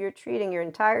 If you're treating your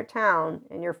entire town,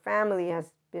 and your family has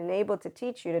been able to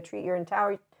teach you to treat your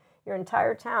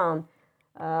entire town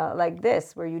like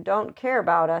this, where you don't care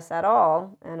about us at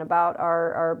all and about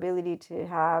our ability to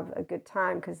have a good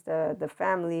time, because the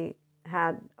family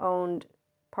had owned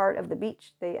part of the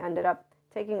beach. They ended up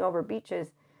taking over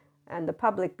beaches, and the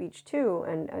public beach too.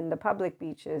 And the public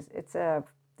beaches,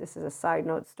 this is a side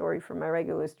note story for my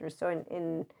regular listeners. So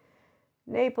in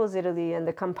Naples, Italy, and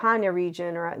the Campania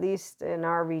region, or at least in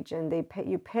our region,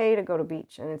 you pay to go to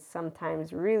beach, and it's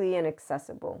sometimes really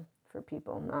inaccessible for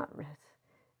people.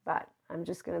 But I'm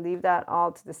just going to leave that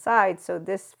all to the side. So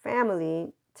this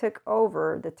family took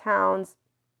over the town's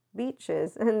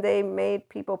beaches, and they made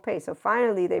people pay. So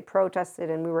finally they protested,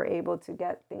 and we were able to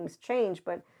get things changed.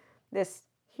 But this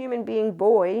human being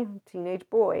teenage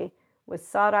boy, was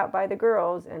sought out by the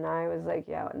girls, and I was like,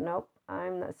 yeah, nope,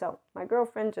 I'm not. So my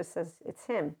girlfriend just says it's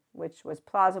him, which was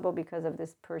plausible because of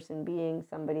this person being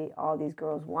somebody all these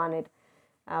girls wanted,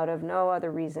 out of no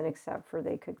other reason except for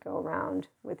they could go around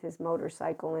with his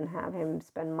motorcycle and have him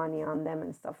spend money on them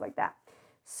and stuff like that.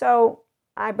 So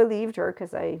I believed her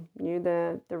because I knew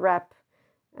the rep,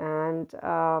 and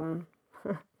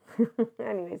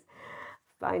anyways,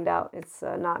 find out it's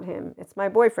not him, it's my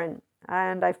boyfriend.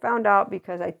 And I found out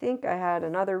because I think I had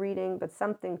another reading, but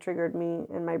something triggered me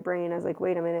in my brain. I was like,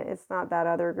 wait a minute, it's not that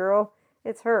other girl,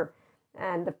 it's her.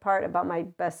 And the part about my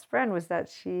best friend was that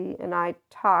she and I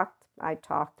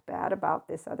talked bad about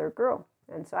this other girl.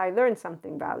 And so I learned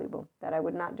something valuable, that I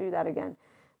would not do that again.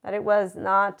 That it was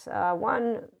not,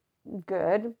 one,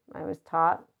 good. I was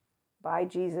taught by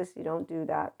Jesus, you don't do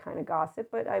that kind of gossip.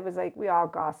 But I was like, we all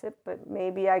gossip, but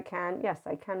maybe I can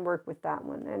work with that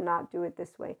one and not do it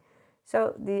this way.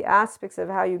 So the aspects of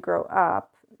how you grow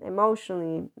up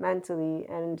emotionally, mentally,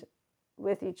 and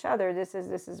with each other, this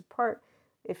is part.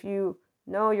 If you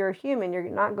know you're human, you're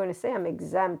not going to say I'm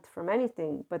exempt from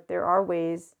anything, but there are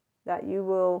ways that you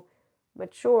will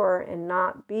mature and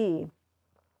not be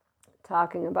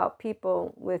talking about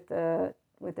people with a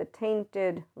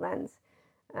tainted lens.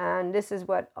 And this is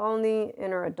what only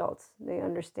inner adults, they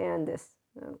understand this.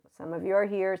 Some of you are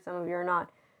here, some of you are not.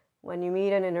 When you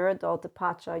meet an inner adult, a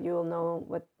pacha, you will know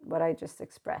what I just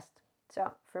expressed.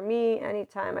 So for me,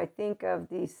 anytime I think of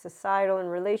the societal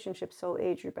and relationship soul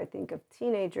age group, I think of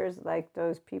teenagers, like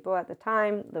those people at the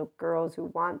time, the girls who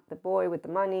want the boy with the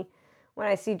money. When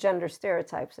I see gender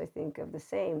stereotypes, I think of the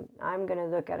same. I'm going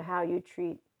to look at how you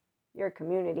treat your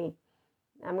community.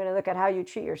 I'm going to look at how you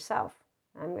treat yourself.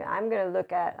 I'm going to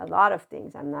look at a lot of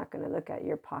things. I'm not going to look at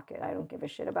your pocket. I don't give a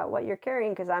shit about what you're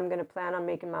carrying, because I'm going to plan on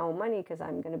making my own money, because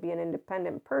I'm going to be an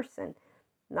independent person,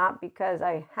 not because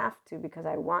I have to, because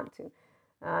I want to.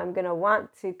 I'm going to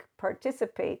want to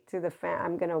participate to the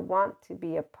I'm going to want to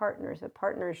be a partner. So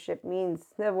partnership means,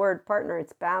 the word partner,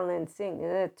 it's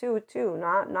balancing. Two,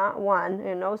 not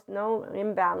one. No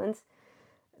imbalance.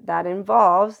 That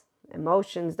involves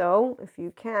emotions, though. If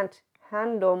you can't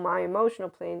handle my emotional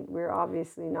plane, we're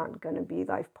obviously not going to be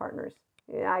life partners.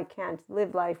 I can't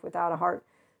live life without a heart.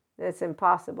 It's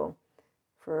impossible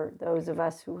for those of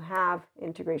us who have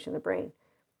integration of the brain.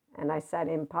 And I said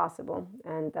impossible.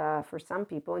 And for some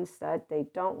people, instead, they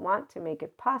don't want to make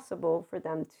it possible for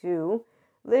them to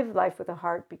live life with a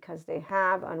heart, because they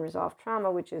have unresolved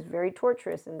trauma, which is very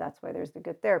torturous. And that's why there's the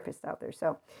good therapists out there.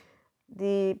 So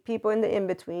the people in the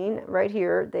in-between right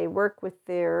here, they work with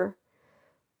their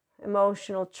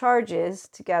emotional charges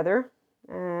together,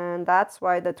 and that's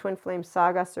why the twin flame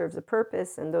saga serves a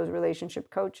purpose, and those relationship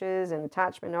coaches and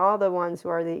attachment, all the ones who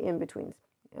are the in-betweens.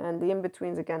 And the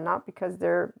in-betweens, again, not because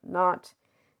they're not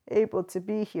able to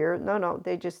be here, no,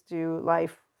 they just do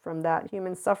life from that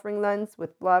human suffering lens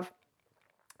with love,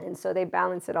 and so they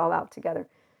balance it all out together.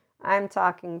 I'm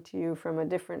talking to you from a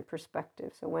different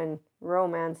perspective. So when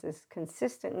romance is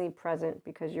consistently present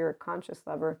because you're a conscious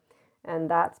lover, and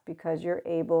that's because you're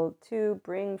able to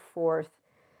bring forth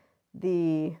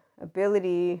the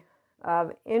ability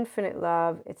of infinite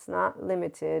love. It's not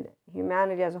limited.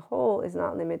 Humanity as a whole is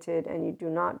not limited, and you do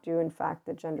not do, in fact,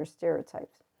 the gender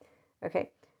stereotypes.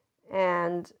 Okay,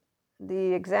 and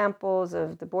the examples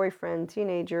of the boyfriend,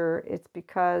 teenager, it's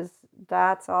because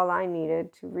that's all I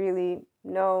needed to really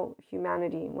know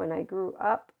humanity. When I grew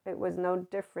up, it was no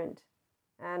different.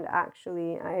 And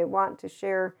actually, I want to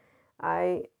share,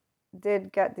 I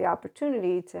did get the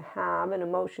opportunity to have an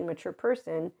emotionally mature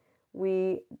person.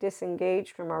 We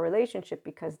disengaged from our relationship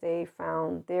because they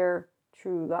found their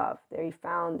true love. They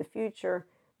found the future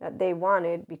that they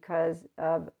wanted because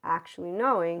of actually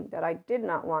knowing that I did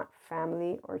not want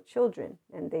family or children,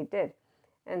 and they did.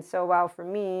 And so while for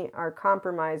me, our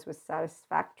compromise was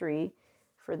satisfactory,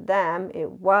 for them it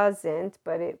wasn't,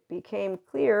 but it became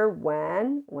clear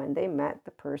when they met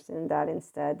the person that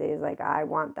instead they was like, I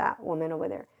want that woman over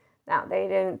there. Now, they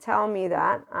didn't tell me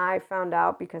that. I found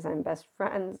out because I'm best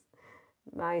friends.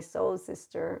 My soul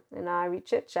sister and I, we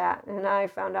chit chat, and I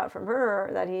found out from her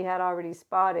that he had already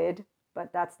spotted,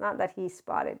 but that's not that he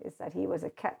spotted, it's that he was a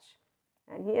catch.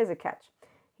 And he is a catch.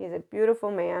 He's a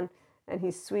beautiful man, and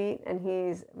he's sweet, and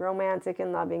he's romantic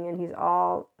and loving, and he's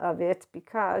all of it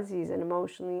because he's an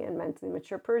emotionally and mentally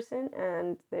mature person,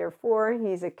 and therefore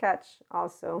he's a catch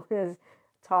also, his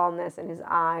tallness and his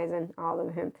eyes and all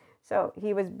of him. So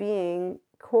he was being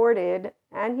courted,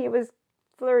 and he was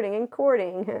flirting and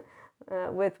courting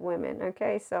with women.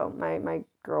 Okay, so my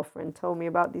girlfriend told me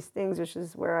about these things, which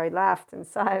is where I laughed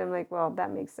inside. I'm like, well,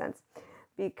 that makes sense,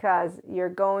 because you're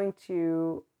going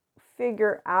to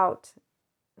figure out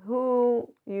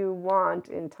who you want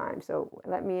in time. So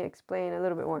let me explain a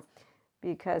little bit more,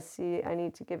 because see, I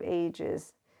need to give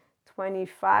ages.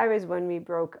 25 is when we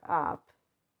broke up,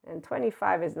 and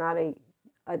 25 is not a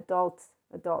adult.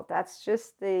 That's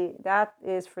just that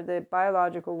is for the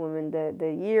biological woman,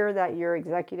 the year that your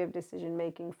executive decision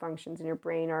making functions in your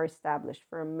brain are established.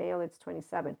 For a male, it's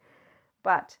 27.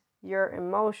 But your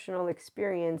emotional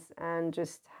experience and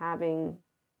just having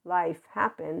life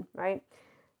happen, right?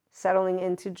 Settling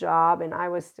into job, and I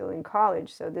was still in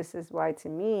college. So this is why, to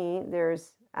me,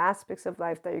 there's aspects of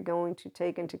life that you're going to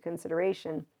take into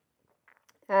consideration.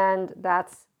 And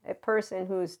that's a person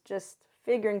who's just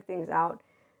figuring things out.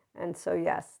 And so,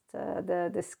 yes,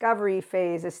 the discovery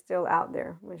phase is still out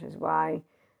there, which is why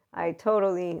I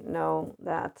totally know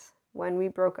that when we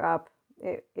broke up,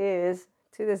 it is,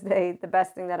 to this day, the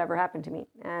best thing that ever happened to me.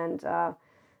 And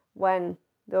when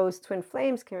those twin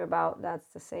flames came about, that's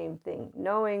the same thing.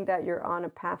 Knowing that you're on a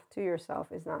path to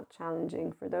yourself is not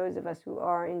challenging for those of us who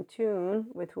are in tune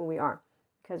with who we are,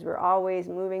 because we're always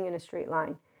moving in a straight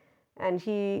line. And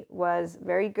he was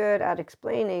very good at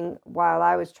explaining, while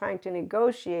I was trying to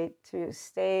negotiate to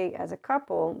stay as a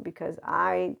couple, because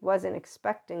I wasn't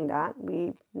expecting that.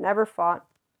 We never fought,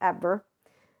 ever.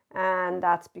 And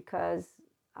that's because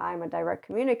I'm a direct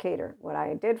communicator. What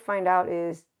I did find out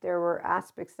is there were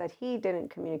aspects that he didn't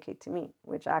communicate to me,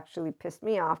 which actually pissed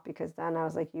me off, because then I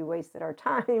was like, you wasted our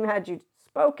time. Had you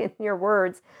spoken your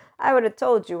words, I would have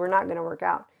told you we're not going to work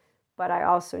out. But I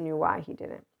also knew why he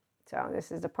didn't. So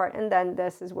this is the part, and then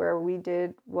this is where we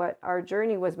did what our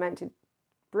journey was meant to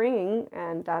bring,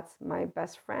 and that's my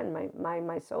best friend,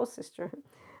 my soul sister.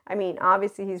 I mean,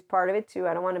 obviously he's part of it too.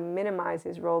 I don't want to minimize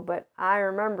his role, but I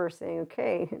remember saying,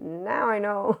 okay, now I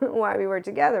know why we were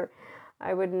together.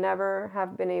 I would never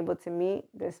have been able to meet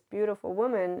this beautiful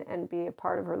woman and be a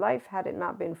part of her life had it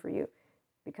not been for you,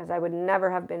 because I would never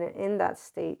have been in that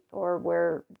state, or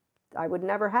where I would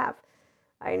never have.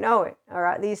 I know it, or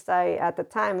at least at the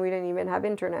time, we didn't even have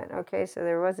internet, okay? So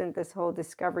there wasn't this whole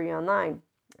discovery online.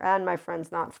 And my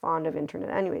friend's not fond of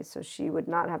internet anyway, so she would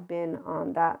not have been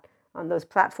on those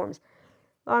platforms.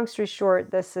 Long story short,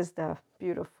 this is the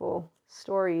beautiful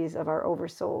stories of our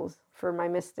oversouls. For my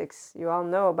mystics, you all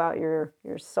know about your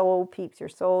soul peeps, your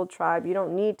soul tribe. You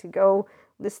don't need to go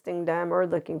listing them or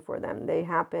looking for them. They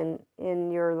happen in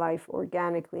your life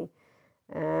organically.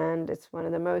 And it's one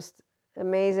of the most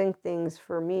amazing things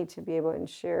for me to be able to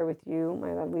share with you,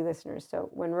 my lovely listeners. So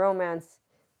when romance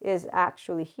is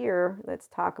actually here, let's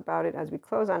talk about it as we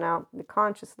close on out. The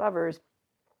conscious lovers,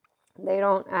 they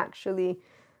don't actually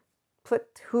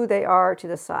put who they are to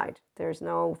the side. There's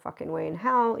no fucking way in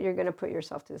hell you're going to put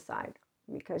yourself to the side,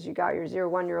 because you got your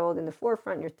 0-1-year-old in the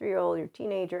forefront, your 3-year-old, your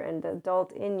teenager, and the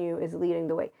adult in you is leading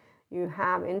the way. You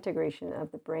have integration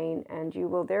of the brain, and you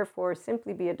will therefore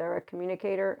simply be a direct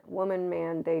communicator. Woman,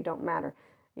 man, they don't matter.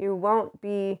 You won't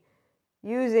be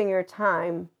using your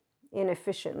time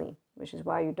inefficiently, which is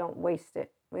why you don't waste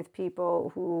it with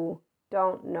people who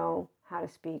don't know how to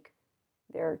speak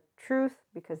their truth,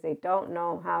 because they don't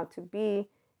know how to be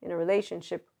in a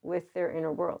relationship with their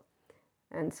inner world.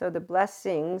 And so the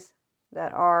blessings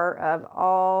that are of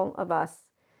all of us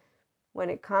when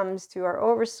it comes to our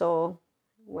oversoul,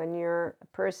 when you're a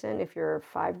person, if you're a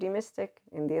 5D mystic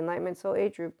in the Enlightenment Soul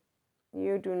Age group,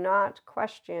 You do not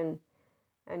question,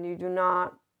 and you do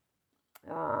not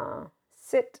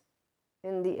sit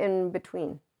in the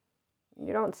in-between.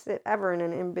 You don't sit ever in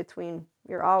an in-between.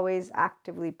 You're always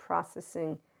actively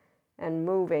processing and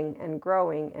moving and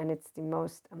growing, and it's the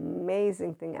most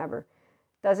amazing thing ever.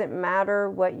 Doesn't matter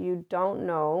what you don't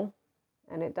know,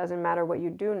 and it doesn't matter what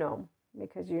you do know,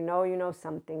 because you know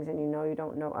some things and you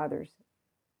don't know others.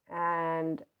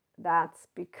 And that's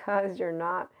because you're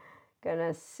not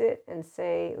gonna sit and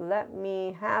say, let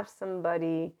me have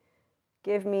somebody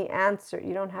give me answer.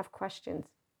 You don't have questions.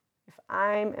 If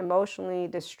I'm emotionally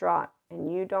distraught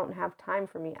and you don't have time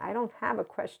for me, I don't have a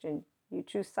question. You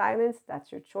choose silence,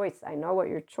 that's your choice. I know what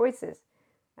your choice is.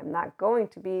 I'm not going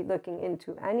to be looking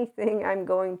into anything. I'm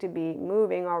going to be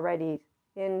moving already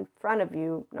in front of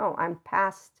you. No, I'm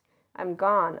past, I'm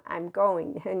gone, I'm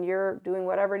going, and you're doing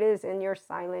whatever it is in your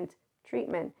silent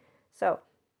treatment. So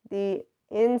the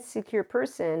insecure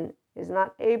person is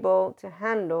not able to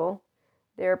handle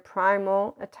their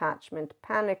primal attachment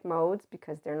panic modes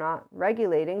because they're not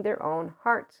regulating their own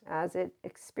heart as it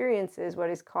experiences what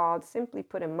is called, simply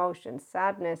put, emotion.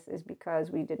 Sadness is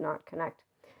because we did not connect.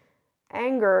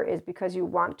 Anger is because you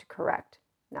want to correct.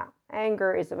 Now,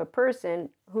 anger is of a person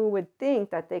who would think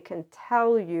that they can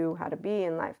tell you how to be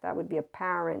in life. That would be a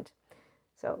parent.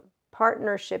 So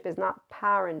partnership is not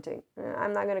parenting.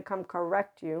 I'm not going to come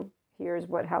correct you. Here's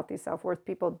what healthy self-worth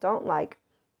people don't like.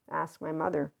 Ask my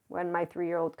mother when my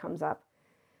 3-year-old comes up.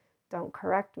 Don't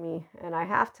correct me. And I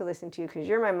have to listen to you because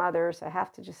you're my mother. So I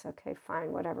have to just, okay,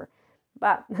 fine, whatever.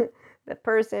 But the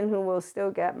person who will still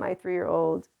get my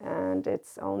 3-year-old, and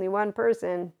it's only one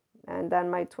person, and then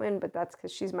my twin, but that's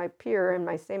because she's my peer and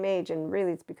my same age. And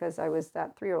really it's because I was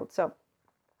that 3-year-old. So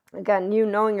again, you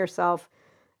knowing yourself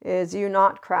is you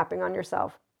not crapping on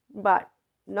yourself. But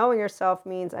knowing yourself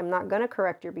means I'm not going to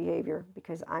correct your behavior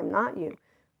because I'm not you.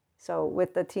 So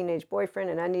with the teenage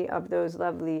boyfriend and any of those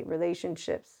lovely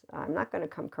relationships, I'm not going to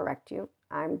come correct you.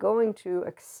 I'm going to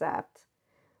accept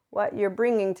what you're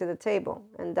bringing to the table.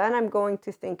 And then I'm going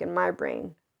to think in my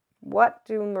brain, what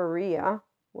do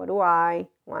I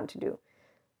want to do?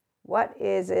 What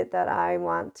is it that I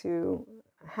want to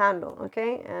handle?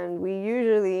 Okay. And we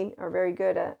usually are very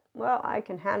good at, well, I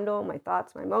can handle my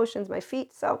thoughts, my emotions, my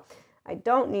feet. So I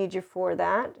don't need you for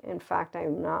that. In fact,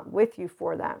 I'm not with you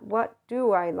for that. What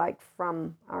do I like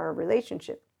from our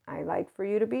relationship? I like for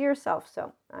you to be yourself.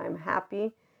 So I'm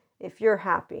happy if you're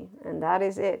happy. And that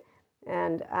is it.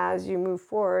 And as you move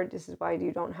forward, this is why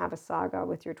you don't have a saga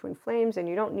with your twin flames, and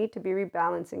you don't need to be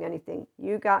rebalancing anything.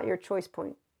 You got your choice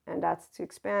point, and that's to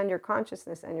expand your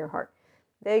consciousness and your heart.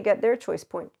 They get their choice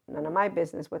point. None of my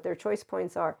business what their choice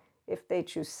points are. If they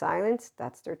choose silence,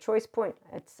 that's their choice point.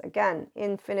 It's, again,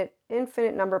 infinite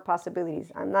number of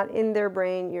possibilities. I'm not in their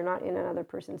brain. You're not in another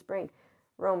person's brain.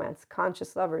 Romance,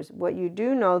 conscious lovers. What you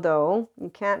do know, though, you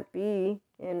can't be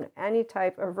in any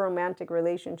type of romantic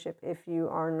relationship if you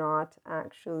are not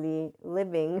actually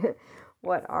living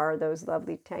what are those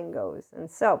lovely tangos.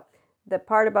 And so the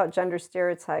part about gender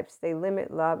stereotypes, they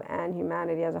limit love and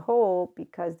humanity as a whole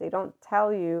because they don't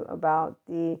tell you about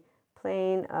the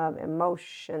plane of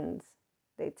emotions.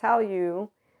 They tell you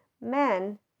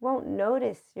men won't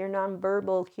notice your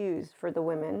nonverbal cues for the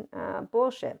women.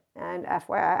 Bullshit. And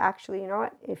FYI, actually, you know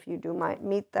what? If you do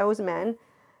meet those men,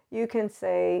 you can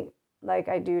say, like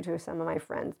I do to some of my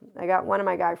friends. I got one of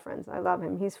my guy friends. I love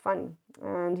him. He's funny.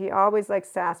 And he always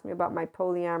likes to ask me about my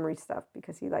polyamory stuff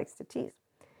because he likes to tease.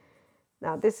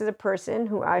 Now, this is a person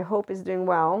who I hope is doing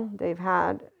well. They've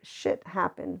had shit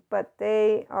happen, but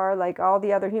they are like all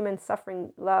the other human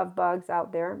suffering love bugs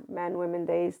out there, men, women,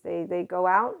 they go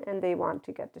out and they want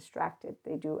to get distracted.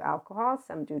 They do alcohol,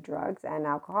 some do drugs and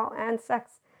alcohol and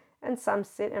sex, and some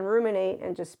sit and ruminate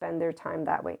and just spend their time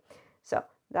that way. So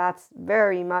that's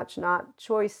very much not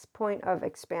choice point of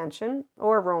expansion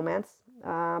or romance.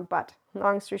 But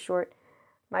long story short,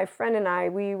 my friend and I,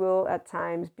 we will at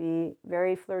times be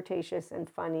very flirtatious and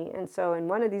funny. And so in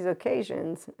one of these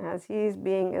occasions, as he's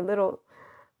being a little,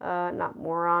 not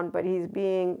moron, but he's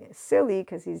being silly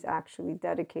because he's actually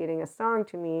dedicating a song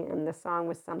to me. And the song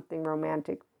was something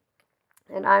romantic.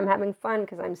 And I'm having fun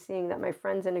because I'm seeing that my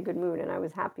friend's in a good mood. And I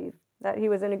was happy that he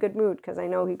was in a good mood because I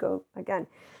know again,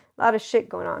 a lot of shit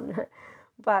going on.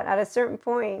 But at a certain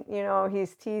point,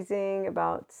 he's teasing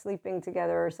about sleeping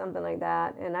together or something like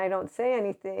that. And I don't say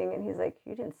anything. And he's like,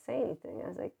 you didn't say anything. I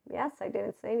was like, yes, I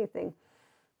didn't say anything.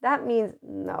 That means,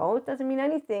 no, it doesn't mean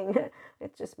anything.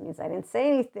 It just means I didn't say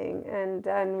anything. And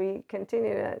then we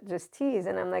continue to just tease.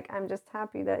 And I'm like, I'm just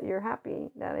happy that you're happy,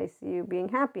 that I see you being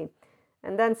happy.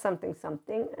 And then something.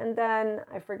 And then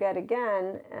I forget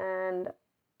again. And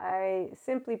I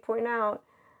simply point out,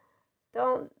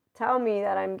 don't tell me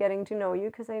that I'm getting to know you,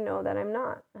 because I know that I'm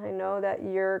not. I know that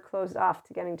you're closed off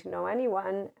to getting to know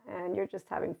anyone and you're just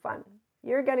having fun.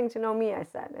 You're getting to know me, I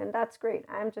said, and that's great.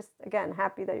 I'm just, again,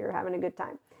 happy that you're having a good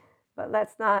time. But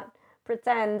let's not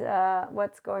pretend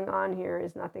what's going on here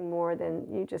is nothing more than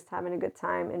you just having a good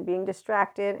time and being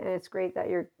distracted, and it's great that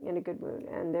you're in a good mood,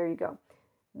 and there you go.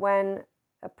 When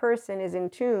a person is in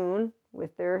tune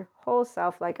with their whole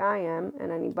self, like I am,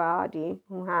 and anybody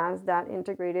who has that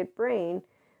integrated brain,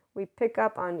 we pick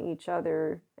up on each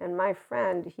other. And my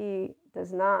friend, he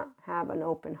does not have an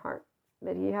open heart,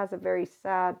 but he has a very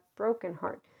sad, broken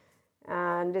heart.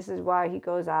 And this is why he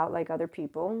goes out like other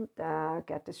people that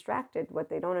get distracted. What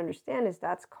they don't understand is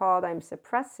that's called I'm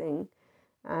suppressing,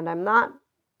 and I'm not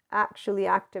actually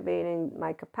activating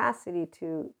my capacity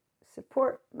to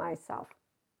support myself,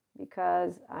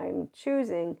 because I'm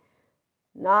choosing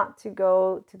not to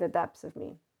go to the depths of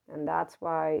me. And that's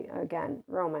why, again,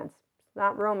 romance. It's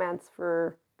not romance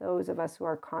for those of us who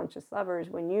are conscious lovers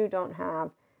when you don't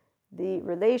have the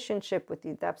relationship with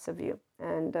the depths of you.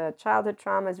 And childhood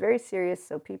trauma is very serious,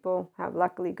 so people have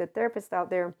luckily good therapists out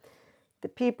there. The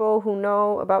people who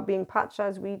know about being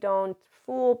pachas, we don't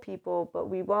fool people, but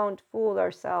we won't fool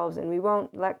ourselves, and we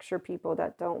won't lecture people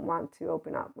that don't want to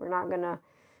open up. We're not going to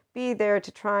be there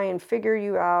to try and figure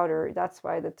you out, or that's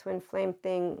why the twin flame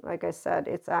thing, like I said,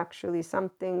 it's actually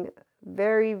something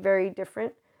very, very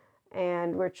different.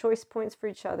 And we're choice points for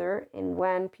each other. And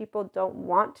when people don't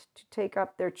want to take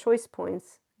up their choice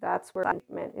points, that's where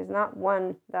enlightenment is not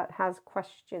one that has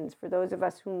questions for those of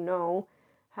us who know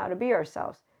how to be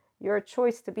ourselves. Your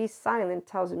choice to be silent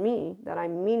tells me that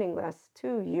I'm meaningless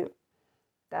to you.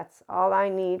 That's all I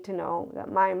need to know,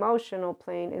 that my emotional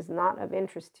plane is not of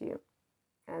interest to you.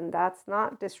 And that's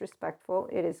not disrespectful.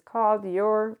 It is called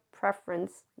your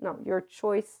preference, no, your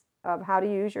choice of how to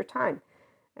use your time.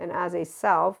 And as a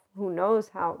self who knows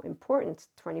how important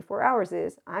 24 hours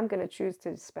is, I'm going to choose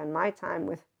to spend my time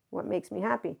with what makes me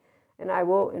happy. And I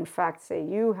will, in fact, say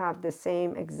you have the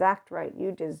same exact right.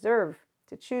 You deserve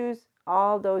to choose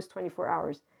all those 24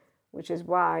 hours, which is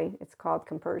why it's called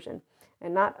compersion.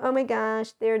 And not, oh my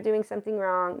gosh, they're doing something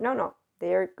wrong. No.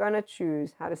 They're going to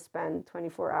choose how to spend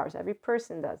 24 hours. Every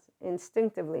person does,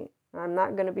 instinctively. I'm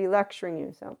not going to be lecturing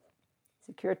you. So,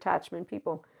 secure attachment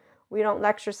people, we don't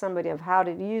lecture somebody of how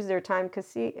to use their time, because,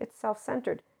 see, it's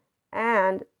self-centered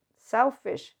and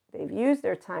selfish. They've used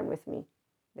their time with me.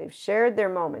 They've shared their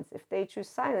moments. If they choose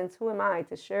silence, who am I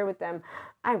to share with them,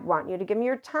 I want you to give me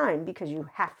your time because you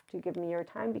have to give me your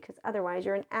time because otherwise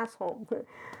you're an asshole.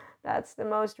 That's the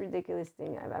most ridiculous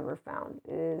thing I've ever found,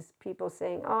 is people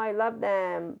saying, oh, I love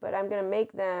them, but I'm going to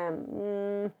make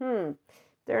them.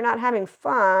 They're not having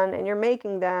fun and you're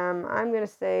making them. I'm going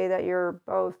to say that you're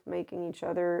both making each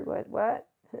other. What?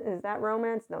 Is that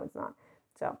romance? No, it's not.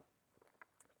 So,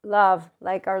 love,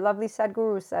 like our lovely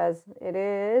Sadhguru says, it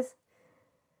is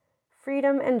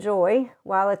freedom and joy,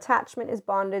 while attachment is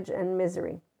bondage and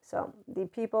misery. So the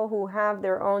people who have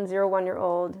their own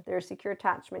 0-1-year-old, their secure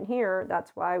attachment here,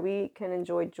 that's why we can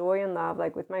enjoy joy and love,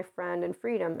 like with my friend, and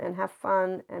freedom, and have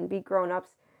fun and be grown-ups.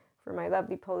 For my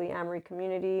lovely polyamory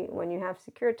community, when you have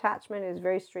secure attachment, it is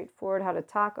very straightforward how to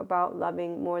talk about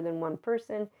loving more than one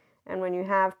person. And when you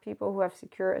have people who have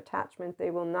secure attachment,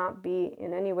 they will not be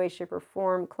in any way, shape, or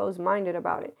form closed-minded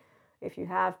about it. If you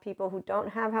have people who don't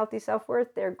have healthy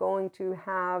self-worth, they're going to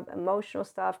have emotional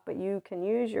stuff, but you can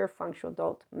use your functional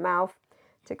adult mouth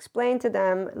to explain to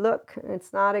them, look,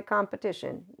 it's not a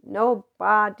competition.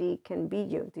 Nobody can be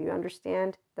you. Do you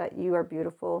understand that you are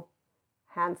beautiful,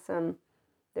 handsome?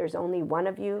 There's only one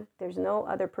of you. There's no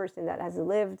other person that has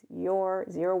lived your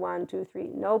 0, 1, 2, 3.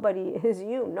 Nobody is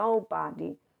you.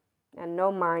 Nobody. And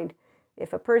no mind.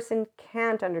 If a person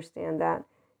can't understand that,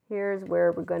 here's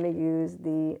where we're going to use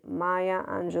the Maya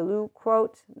Angelou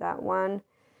quote, that one.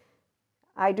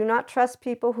 I do not trust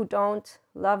people who don't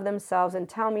love themselves and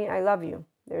tell me I love you.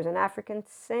 There's an African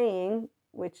saying,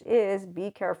 which is,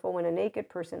 be careful when a naked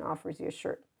person offers you a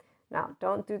shirt. Now,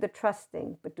 don't do the trust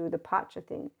thing, but do the pacha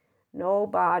thing.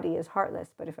 Nobody is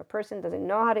heartless, but if a person doesn't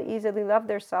know how to easily love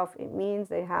themselves, it means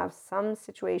they have some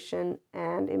situation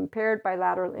and impaired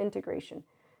bilateral integration.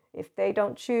 If they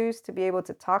don't choose to be able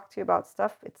to talk to you about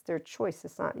stuff, it's their choice.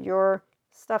 It's not your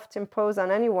stuff to impose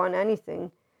on anyone, anything.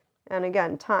 And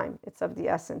again, time, it's of the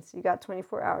essence. You got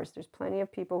 24 hours. There's plenty of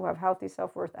people who have healthy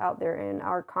self-worth out there and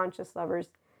are conscious lovers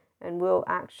and will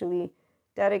actually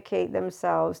dedicate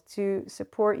themselves to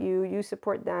support you. You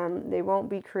support them. They won't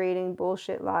be creating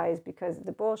bullshit lies, because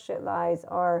the bullshit lies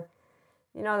are,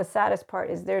 the saddest part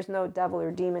is there's no devil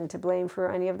or demon to blame for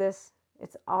any of this.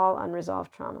 It's all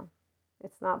unresolved trauma.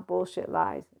 It's not bullshit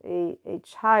lies. A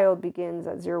child begins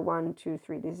at 0, 1, 2,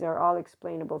 3. These are all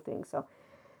explainable things. So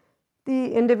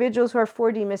the individuals who are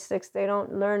 4D mystics, they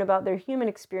don't learn about their human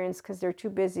experience because they're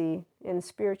too busy in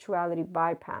spirituality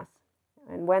bypass.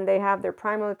 And when they have their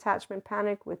primal attachment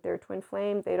panic with their twin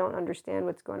flame, they don't understand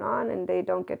what's going on, and they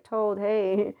don't get told,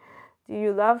 hey, do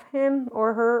you love him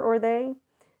or her or they?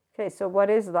 Okay, so what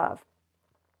is love?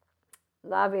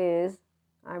 Love is,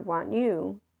 I want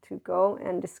you to go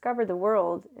and discover the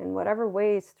world in whatever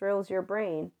ways thrills your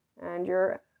brain and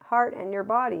your heart and your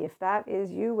body. If that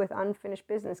is you with unfinished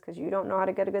business because you don't know how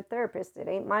to get a good therapist, it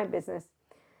ain't my business.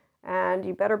 And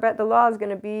you better bet the law is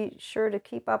going to be sure to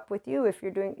keep up with you if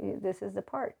you're doing, this is the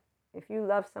part. If you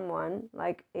love someone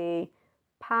like a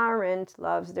parent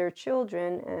loves their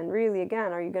children, and really,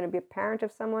 again, are you going to be a parent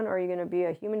of someone, or are you going to be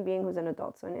a human being who's an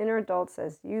adult? So an inner adult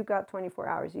says, you got 24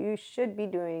 hours. You should be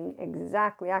doing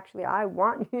exactly, actually, I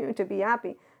want you to be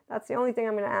happy. That's the only thing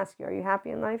I'm going to ask you. Are you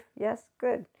happy in life? Yes,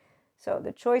 good. So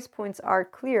the choice points are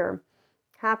clear.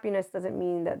 Happiness doesn't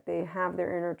mean that they have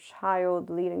their inner child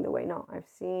leading the way. No, I've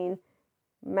seen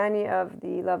many of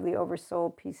the lovely oversoul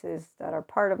pieces that are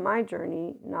part of my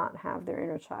journey not have their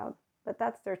inner child. But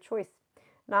that's their choice,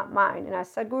 not mine. And as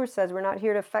Sadhguru says, we're not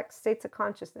here to affect states of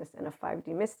consciousness. And a 5D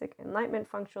mystic, enlightenment,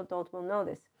 functional adult will know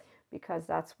this, because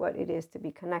that's what it is to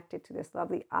be connected to this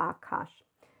lovely Akash.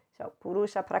 So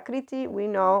Purusha Prakriti, we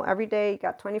know every day you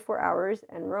got 24 hours,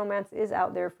 and romance is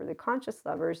out there for the conscious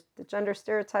lovers. The gender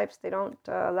stereotypes, they don't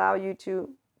allow you to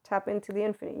tap into the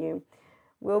infinite you.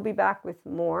 We'll be back with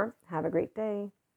more. Have a great day.